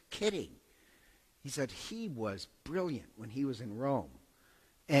says, "You're kidding." He said, "He was brilliant when he was in Rome."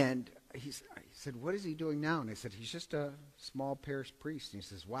 And he said, "What is he doing now?" And I said, "He's just a small parish priest." And he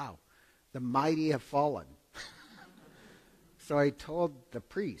says, "Wow, the mighty have fallen." So I told the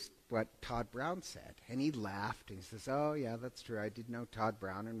priest what Todd Brown said, and he laughed. And he says, "Oh, yeah, that's true. I did know Todd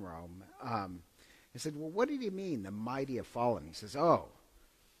Brown in Rome." I said, "Well, what did he mean, the mighty have fallen?" He says, "Oh,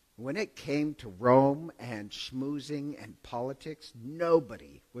 when it came to Rome and schmoozing and politics,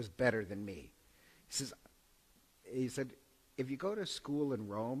 nobody was better than me." He said, "If you go to school in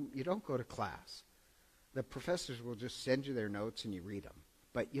Rome, you don't go to class. The professors will just send you their notes and you read them,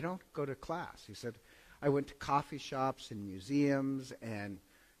 but you don't go to class." He said, "I went to coffee shops and museums, and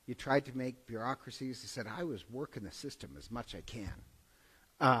you tried to make bureaucracies." He said, "I was working the system as much as I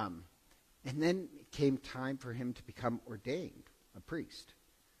can." And then it came time for him to become ordained, a priest.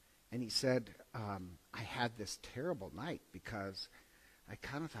 And he said, "I had this terrible night because I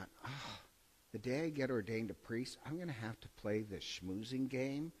kind of thought, the day I get ordained a priest, I'm going to have to play this schmoozing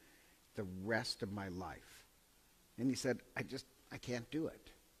game the rest of my life." And he said, I can't do it.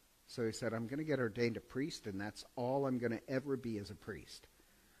 So he said, "I'm going to get ordained a priest, and that's all I'm going to ever be as a priest."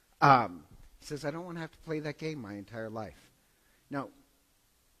 He says, "I don't want to have to play that game my entire life." Now,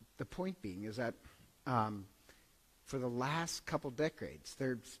 the point being is that for the last couple decades,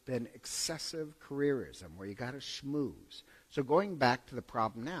 there's been excessive careerism where you got to schmooze. So going back to the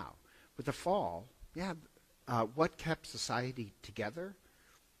problem now, with the fall, what kept society together?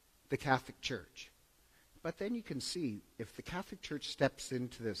 The Catholic Church. But then you can see if the Catholic Church steps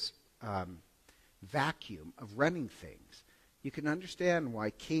into this vacuum of running things, you can understand why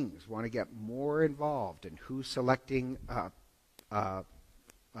kings want to get more involved in who's selecting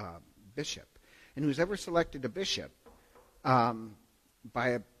bishop. And who's ever selected a bishop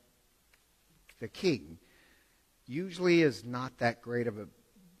by the king usually is not that great of a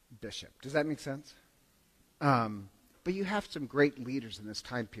bishop. Does that make sense? But you have some great leaders in this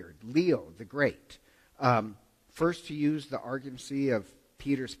time period. Leo the Great, first to use the argosy of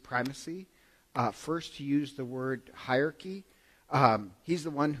Peter's primacy, first to use the word hierarchy. He's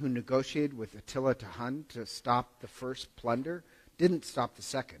the one who negotiated with Attila to Hun to stop the first plunder, didn't stop the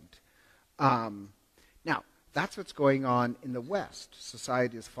second. Now, that's what's going on in the West.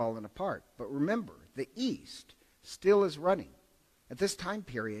 Society has fallen apart. But remember, the East still is running. At this time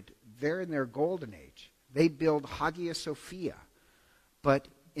period, they're in their golden age. They build Hagia Sophia. But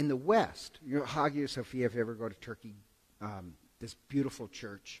in the West, Hagia Sophia, if you ever go to Turkey, this beautiful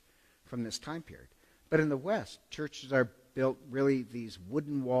church from this time period. But in the West, churches are built really these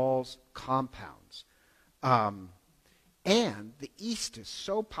wooden walls, compounds. And the East is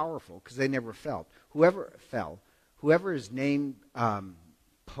so powerful because they never fell. Whoever is named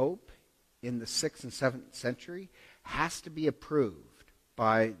Pope in the 6th and 7th century has to be approved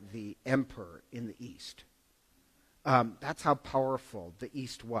by the emperor in the East. That's how powerful the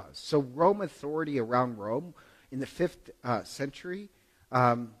East was. So Rome authority around Rome in the 5th century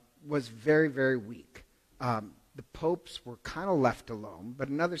was very, very weak. The popes were kind of left alone, but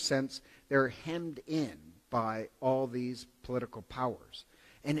in another sense, they're hemmed in by all these political powers.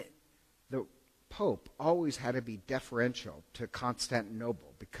 And the Pope always had to be deferential to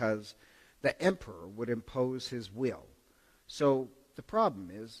Constantinople because the emperor would impose his will. So the problem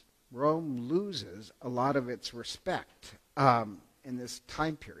is Rome loses a lot of its respect in this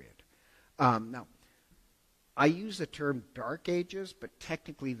time period. Now, I use the term Dark Ages, but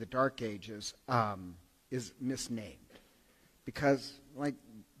technically the Dark Ages is misnamed because,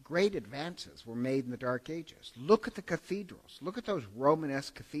 great advances were made in the Dark Ages. Look at the cathedrals. Look at those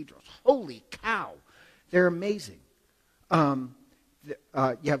Romanesque cathedrals. Holy cow, they're amazing. You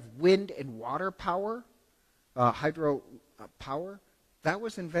have wind and water power, hydro power. That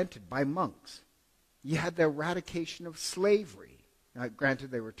was invented by monks. You had the eradication of slavery.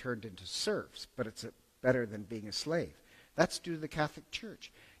 Granted, they were turned into serfs, but it's better than being a slave. That's due to the Catholic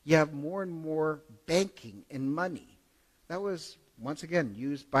Church. You have more and more banking and money. That was, once again,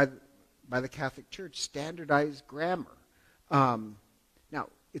 used by the Catholic Church. Standardized grammar.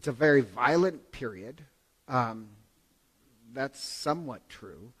 it's a very violent period. That's somewhat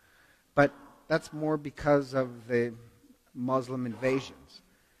true, but that's more because of the Muslim invasions.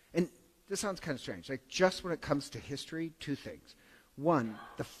 And this sounds kind of strange. Like, just when it comes to history, two things. One,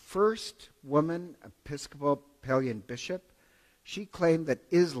 the first woman Episcopalian bishop, she claimed that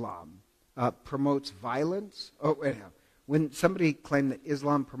Islam promotes violence. Oh, anyhow, when somebody claimed that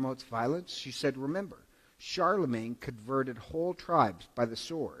Islam promotes violence, she said, remember, Charlemagne converted whole tribes by the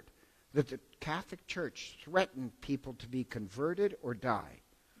sword, that the Catholic Church threatened people to be converted or die.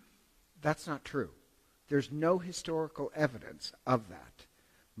 That's not true. There's no historical evidence of that.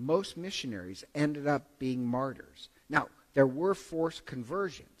 Most missionaries ended up being martyrs. Now, there were forced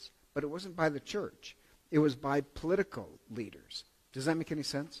conversions, but it wasn't by the church. It was by political leaders. Does that make any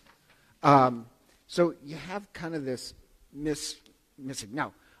sense? So you have kind of this missing.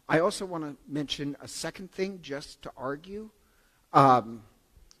 Now, I also want to mention a second thing just to argue. And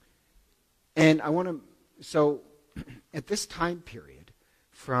I want to, so at this time period,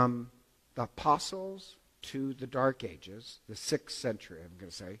 from the apostles to the Dark Ages, the 6th century, I'm going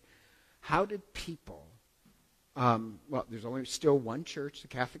to say, how did people, well, there's only still one church, the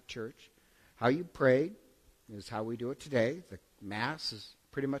Catholic Church. How you prayed is how we do it today. The Mass is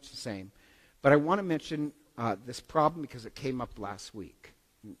pretty much the same. But I want to mention this problem because it came up last week.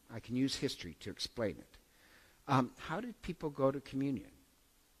 I can use history to explain it. How did people go to communion?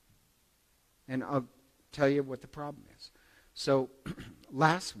 And I'll tell you what the problem is. So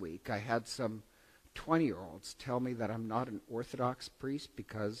last week I had some 20-year-olds tell me that I'm not an Orthodox priest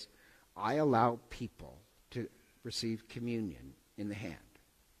because I allow people to receive communion in the hand.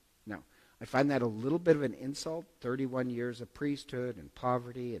 Now, I find that a little bit of an insult. 31 years of priesthood and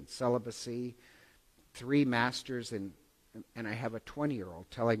poverty and celibacy, 3 masters, and I have a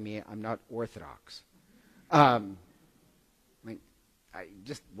 20-year-old telling me I'm not Orthodox. I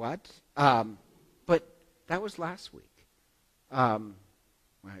just, what? But that was last week.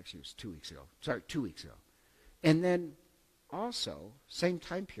 Well, actually, it was 2 weeks ago. Sorry, 2 weeks ago. And then also, same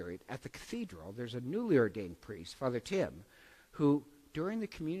time period, at the cathedral, there's a newly ordained priest, Father Tim, who during the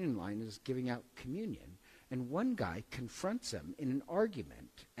communion line is giving out communion, and one guy confronts him in an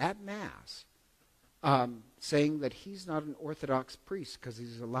argument at Mass, saying that he's not an Orthodox priest because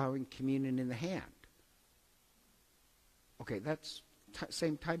he's allowing communion in the hand. Okay, that's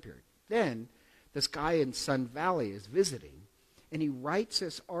same time period. Then this guy in Sun Valley is visiting, and he writes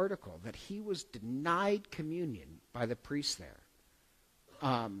this article that he was denied communion by the priest there.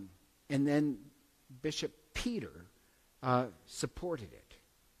 And then Bishop Peter supported it.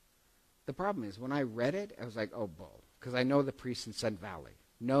 The problem is, when I read it, I was like, oh, bull, because I know the priest in Sun Valley.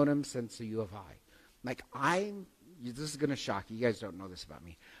 Known him since the U of I. Like, this is going to shock you. You guys don't know this about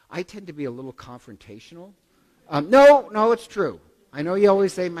me. I tend to be a little confrontational. No, it's true. I know you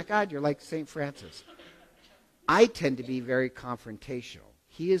always say, my God, you're like St. Francis. I tend to be very confrontational.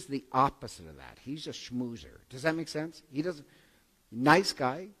 He is the opposite of that. He's a schmoozer. Does that make sense? He doesn't. Nice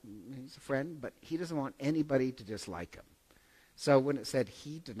guy. He's a friend, but he doesn't want anybody to dislike him. So when it said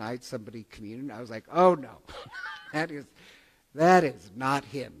he denied somebody communion, I was like, oh, no. that is not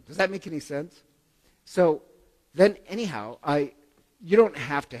him. Does that make any sense? So then, anyhow, you don't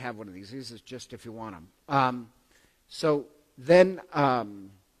have to have one of these. This is just if you want them. So then I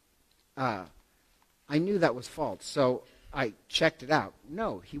knew that was false. So I checked it out.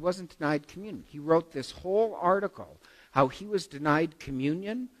 No, he wasn't denied communion. He wrote this whole article how he was denied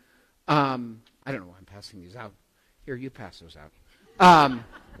communion. I don't know why I'm passing these out. Here, you pass those out.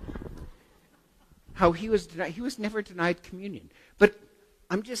 How he was never denied communion. But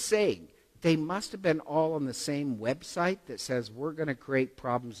I'm just saying, they must have been all on the same website that says we're going to create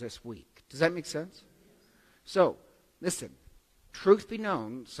problems this week. Does that make sense? So, listen, truth be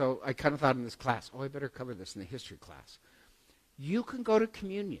known, so I kind of thought in this class, I better cover this in the history class. You can go to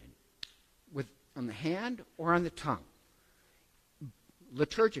communion on the hand or on the tongue.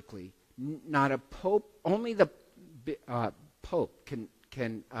 Liturgically, not a pope, only the pope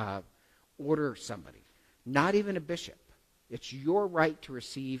can order somebody, not even a bishop. It's your right to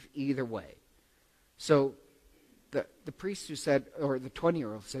receive either way. So the priest who said, or the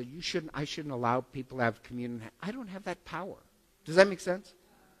 20-year-old said, I shouldn't allow people to have communion. I don't have that power. Does that make sense?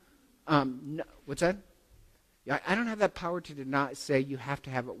 No, what's that? Yeah, I don't have that power to say you have to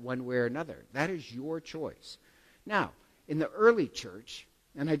have it one way or another. That is your choice. Now, in the early church,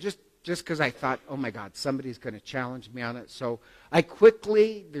 and I just because I thought, oh my God, somebody's going to challenge me on it, so I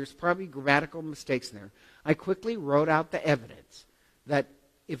quickly, there's probably grammatical mistakes in there, I quickly wrote out the evidence that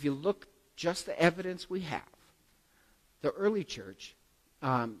if you look just the evidence we have, the early church,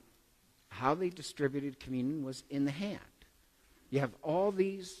 how they distributed communion was in the hand. You have all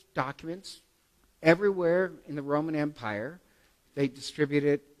these documents everywhere in the Roman Empire. They distribute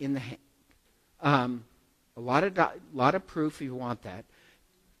it in the hand. A lot of proof if you want that.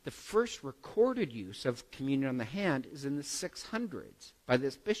 The first recorded use of communion on the hand is in the 600s by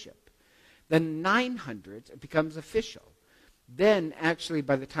this bishop. Then 900s, it becomes official. Then, actually,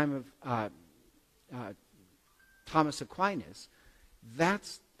 by the time of Thomas Aquinas,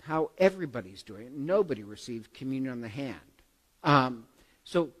 that's how everybody's doing it. Nobody received communion on the hand.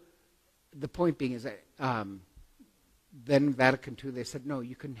 So the point being is that then Vatican II, they said, no,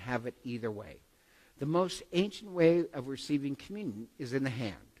 you can have it either way. The most ancient way of receiving communion is in the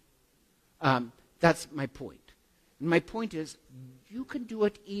hand. That's my point. And my point is, you can do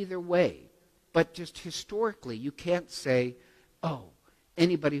it either way. But just historically, you can't say, oh,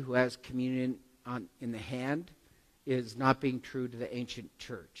 anybody who has communion in the hand is not being true to the ancient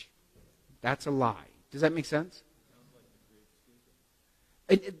church. That's a lie. Does that make sense?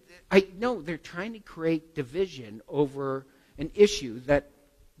 I know they're trying to create division over an issue that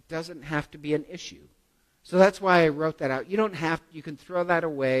doesn't have to be an issue. So that's why I wrote that out. You can throw that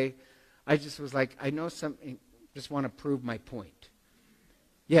away. I just was like, I know something, just want to prove my point.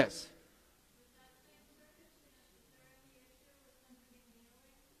 Yes?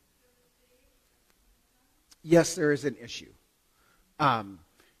 Yes, there is an issue.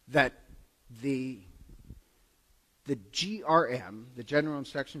 That the GRM, the General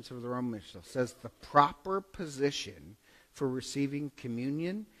Instructions of the Roman Missal, says the proper position for receiving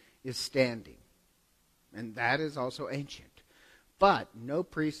communion is standing. And that is also ancient. But no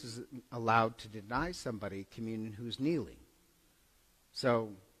priest is allowed to deny somebody communion who's kneeling. So,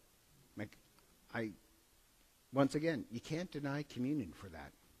 once again, you can't deny communion for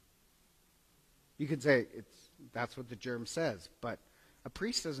that. You could say that's what the germ says, but a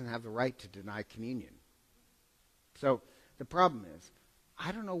priest doesn't have the right to deny communion. So the problem is,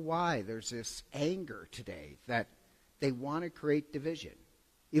 I don't know why there's this anger today that they want to create division.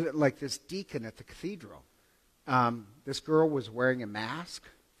 Even like this deacon at the cathedral. This girl was wearing a mask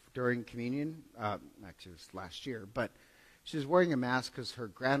during communion. Actually, it was last year. But she was wearing a mask because her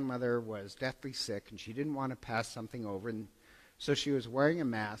grandmother was deathly sick and she didn't want to pass something over. And so she was wearing a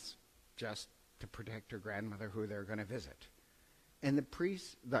mask just to protect her grandmother who they were going to visit. And the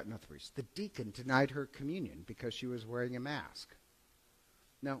deacon denied her communion because she was wearing a mask.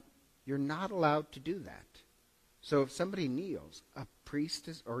 Now, you're not allowed to do that. So if somebody kneels, a priest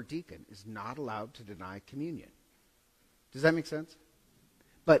or deacon is not allowed to deny communion. Does that make sense?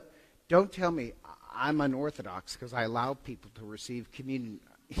 But don't tell me I'm unorthodox because I allow people to receive communion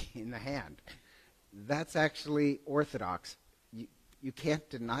in the hand. That's actually orthodox. You can't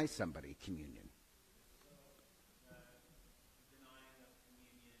deny somebody communion.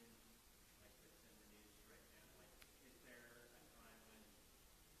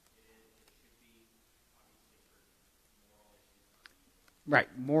 Right,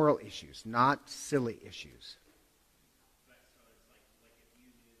 moral issues, not silly issues.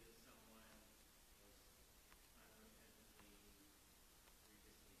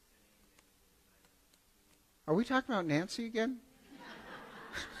 Are we talking about Nancy again?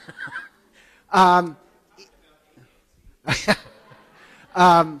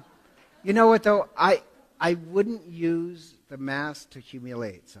 You know what, though? I wouldn't use the mass to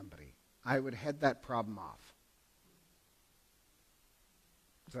humiliate somebody. I would head that problem off.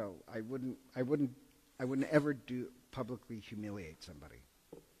 So I wouldn't ever publicly humiliate somebody.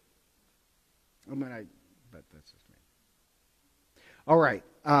 But that's just me. All right.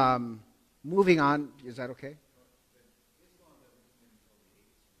 Moving on. Is that okay?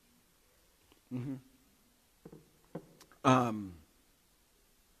 Mm-hmm.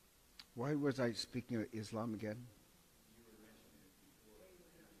 Why was I speaking of Islam again?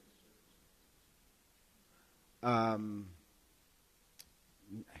 I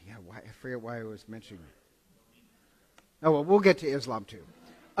forget why I was mentioning it. Oh, well, we'll get to Islam too.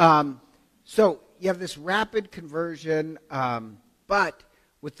 So you have this rapid conversion, but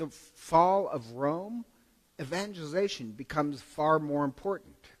with the fall of Rome, evangelization becomes far more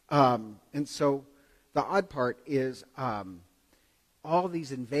important. And so the odd part is all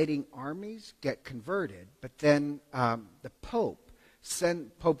these invading armies get converted, but then the Pope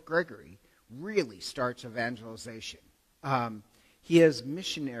Gregory, really starts evangelization. He has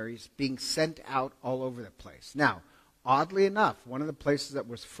missionaries being sent out all over the place. Now, oddly enough, one of the places that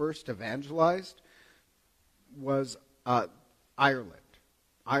was first evangelized was Ireland.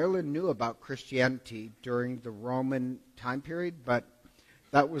 Ireland knew about Christianity during the Roman time period, but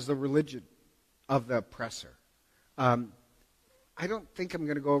that was the religion of the oppressor. I I don't think I'm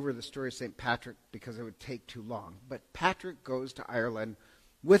going to go over the story of St. Patrick because it would take too long. But Patrick goes to Ireland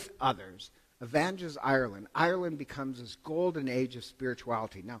with others, evangelize Ireland. Ireland becomes this golden age of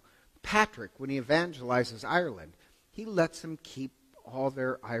spirituality. Now, Patrick, when he evangelizes Ireland, he lets them keep all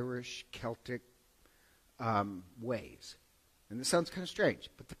their Irish, Celtic ways. And this sounds kind of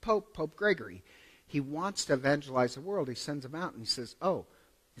strange, but the Pope, Pope Gregory, he wants to evangelize the world. He sends them out and he says,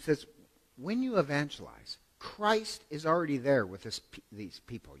 when you evangelize, Christ is already there with these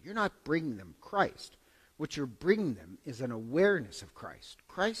people. You're not bringing them Christ. What you're bringing them is an awareness of Christ.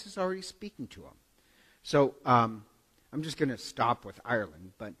 Christ is already speaking to them. So I'm just going to stop with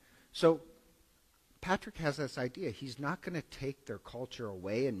Ireland. So Patrick has this idea. He's not going to take their culture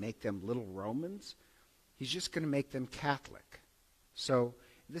away and make them little Romans. He's just going to make them Catholic. So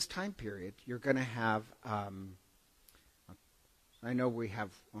this time period, you're going to have, I know we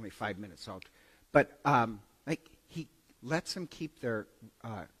have only 5 minutes, but he lets them keep their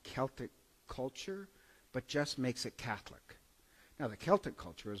Celtic culture, but just makes it Catholic. Now, the Celtic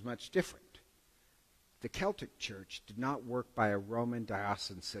culture is much different. The Celtic church did not work by a Roman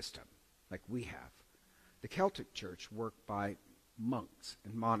diocesan system like we have. The Celtic church worked by monks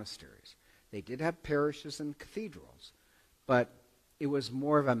and monasteries. They did have parishes and cathedrals, but it was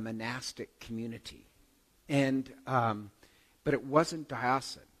more of a monastic community. But it wasn't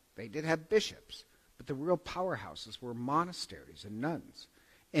diocesan. They did have bishops, but the real powerhouses were monasteries and nuns.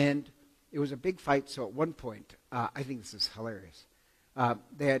 And it was a big fight, so at one point, I think this is hilarious,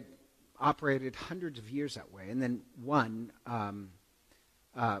 they had operated hundreds of years that way, and then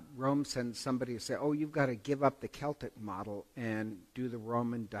Rome sends somebody to say, you've got to give up the Celtic model and do the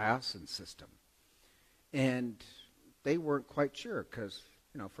Roman diocesan system. And they weren't quite sure because,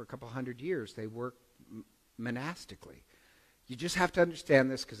 for a couple hundred years, they worked monastically. You just have to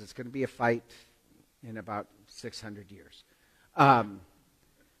understand this because it's going to be a fight in about 600 years.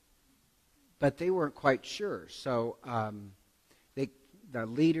 But they weren't quite sure. So the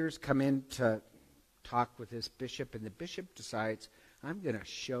leaders come in to talk with this bishop, and the bishop decides, I'm going to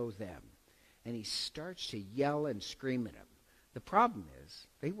show them. And he starts to yell and scream at them. The problem is,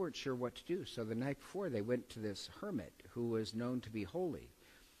 they weren't sure what to do. So the night before, they went to this hermit who was known to be holy.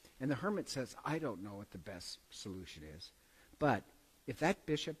 And the hermit says, I don't know what the best solution is. But if that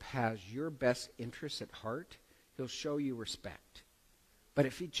bishop has your best interests at heart, he'll show you respect. But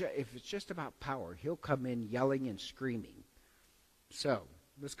if it's just about power, he'll come in yelling and screaming. So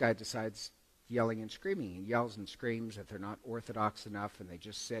this guy decides yelling and screaming. He yells and screams that they're not orthodox enough, and they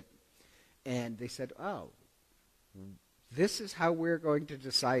just sit. And they said, this is how we're going to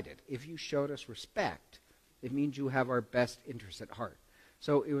decide it. If you showed us respect, it means you have our best interests at heart.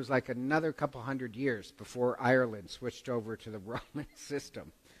 So it was like another couple hundred years before Ireland switched over to the Roman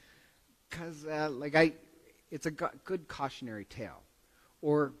system. Because it's a good cautionary tale.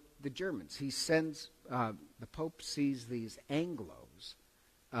 Or the Germans. He sends, the Pope sees these Anglos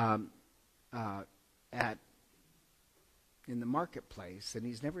in the marketplace, and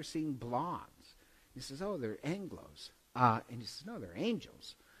he's never seen blondes. He says, they're Anglos. And he says, no, they're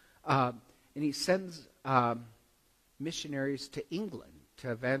angels. And he sends missionaries to England to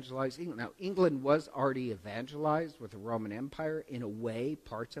evangelize England. Now, England was already evangelized with the Roman Empire, in a way,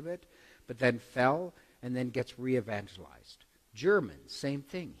 parts of it, but then fell and then gets re-evangelized. Germans, same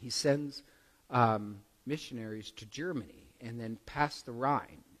thing. He sends missionaries to Germany and then past the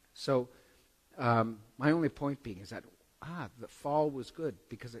Rhine. So my only point being is that the fall was good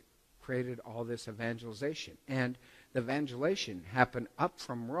because it created all this evangelization. And the evangelization happened up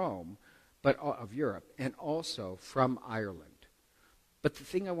from Rome, but of Europe, and also from Ireland. But the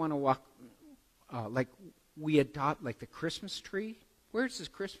thing I want to we adopt, like the Christmas tree. Where does this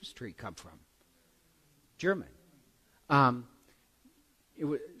Christmas tree come from? German.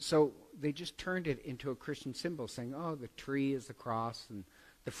 So they just turned it into a Christian symbol, saying, the tree is the cross, and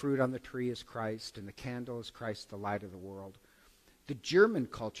the fruit on the tree is Christ, and the candle is Christ, the light of the world. The German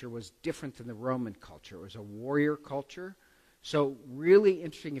culture was different than the Roman culture. It was a warrior culture. So really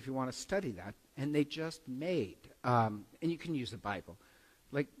interesting if you want to study that. And they just made, and you can use the Bible,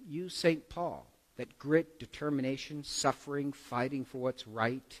 use St. Paul, that grit, determination, suffering, fighting for what's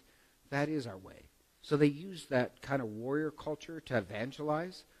right, that is our way. So they use that kind of warrior culture to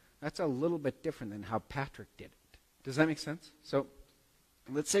evangelize. That's a little bit different than how Patrick did it. Does that make sense? So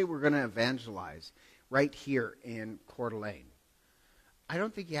let's say we're going to evangelize right here in Coeur d'Alene. I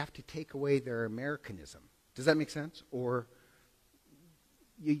don't think you have to take away their Americanism. Does that make sense? Or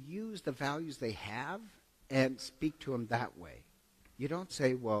you use the values they have and speak to them that way. You don't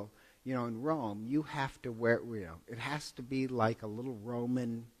say, in Rome, you have to wear, it has to be like a little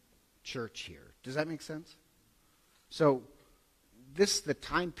Roman church here. Does that make sense? So this is the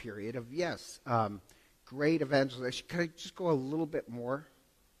time period of, yes, great evangelization. Could I just go a little bit more?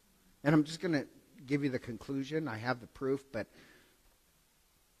 And I'm just going to give you the conclusion. I have the proof, but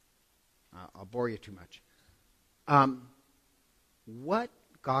I'll bore you too much. What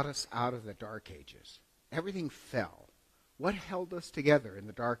got us out of the Dark Ages? Everything fell. What held us together in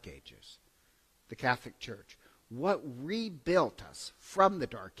the Dark Ages? The Catholic Church. What rebuilt us from the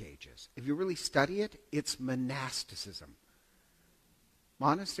Dark Ages? If you really study it, it's monasticism.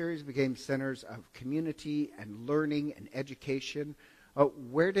 Monasteries became centers of community and learning and education.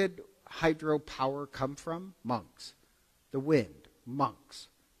 Where did hydropower come from? Monks. The wind, monks.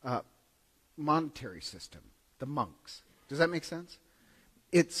 Monetary system, the monks. Does that make sense?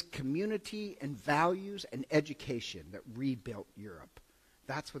 It's community and values and education that rebuilt Europe.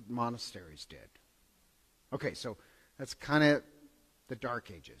 That's what monasteries did. Okay, so that's kind of the Dark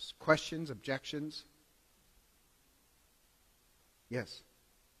Ages. Questions, objections? Yes.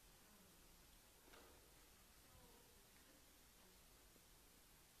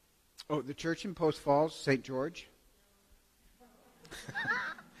 Oh, the church in Post Falls, St. George?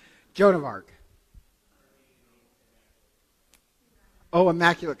 Joan of Arc. Oh,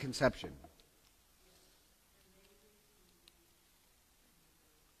 Immaculate Conception.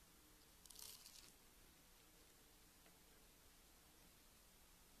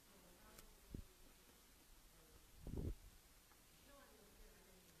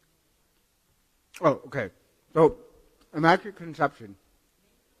 Oh, okay. So, Immaculate Conception.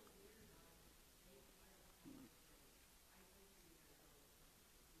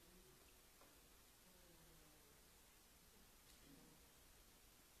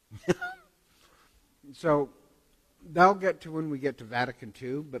 So, that'll get to when we get to Vatican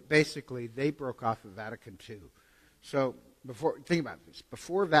II, but basically they broke off of Vatican II. So, think about this.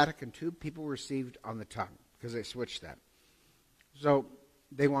 Before Vatican II, people received on the tongue because they switched that. So,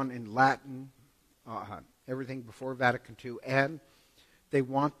 they want in Latin, everything before Vatican II, and they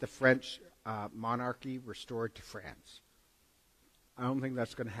want the French monarchy restored to France. I don't think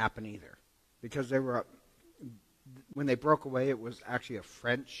that's going to happen either, because they were, when they broke away, it was actually a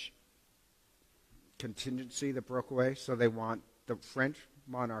French contingency that broke away, so they want the French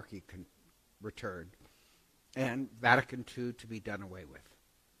monarchy returned and Vatican II to be done away with.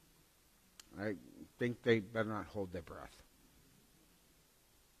 I think they better not hold their breath.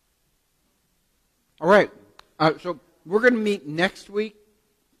 All right, so we're going to meet next week,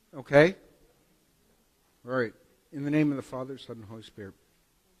 okay? All right, in the name of the Father, Son, and Holy Spirit.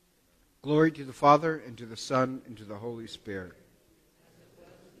 Glory to the Father, and to the Son, and to the Holy Spirit.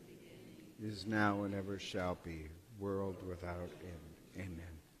 Is now and ever shall be, world without end.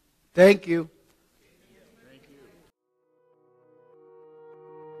 Amen. Thank you. Thank you.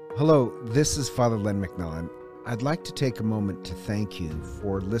 Hello, this is Father Len McMillan. I'd like to take a moment to thank you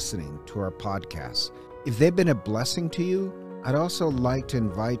for listening to our podcast. If they've been a blessing to you, I'd also like to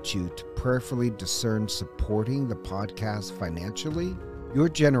invite you to prayerfully discern supporting the podcast financially. Your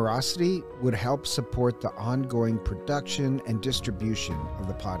generosity would help support the ongoing production and distribution of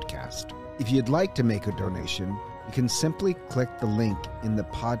the podcast. If you'd like to make a donation, you can simply click the link in the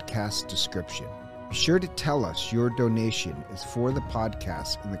podcast description. Be sure to tell us your donation is for the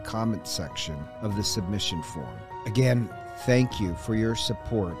podcast in the comments section of the submission form. Again, thank you for your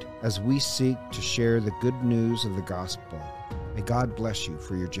support as we seek to share the good news of the gospel. May God bless you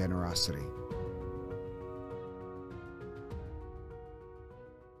for your generosity.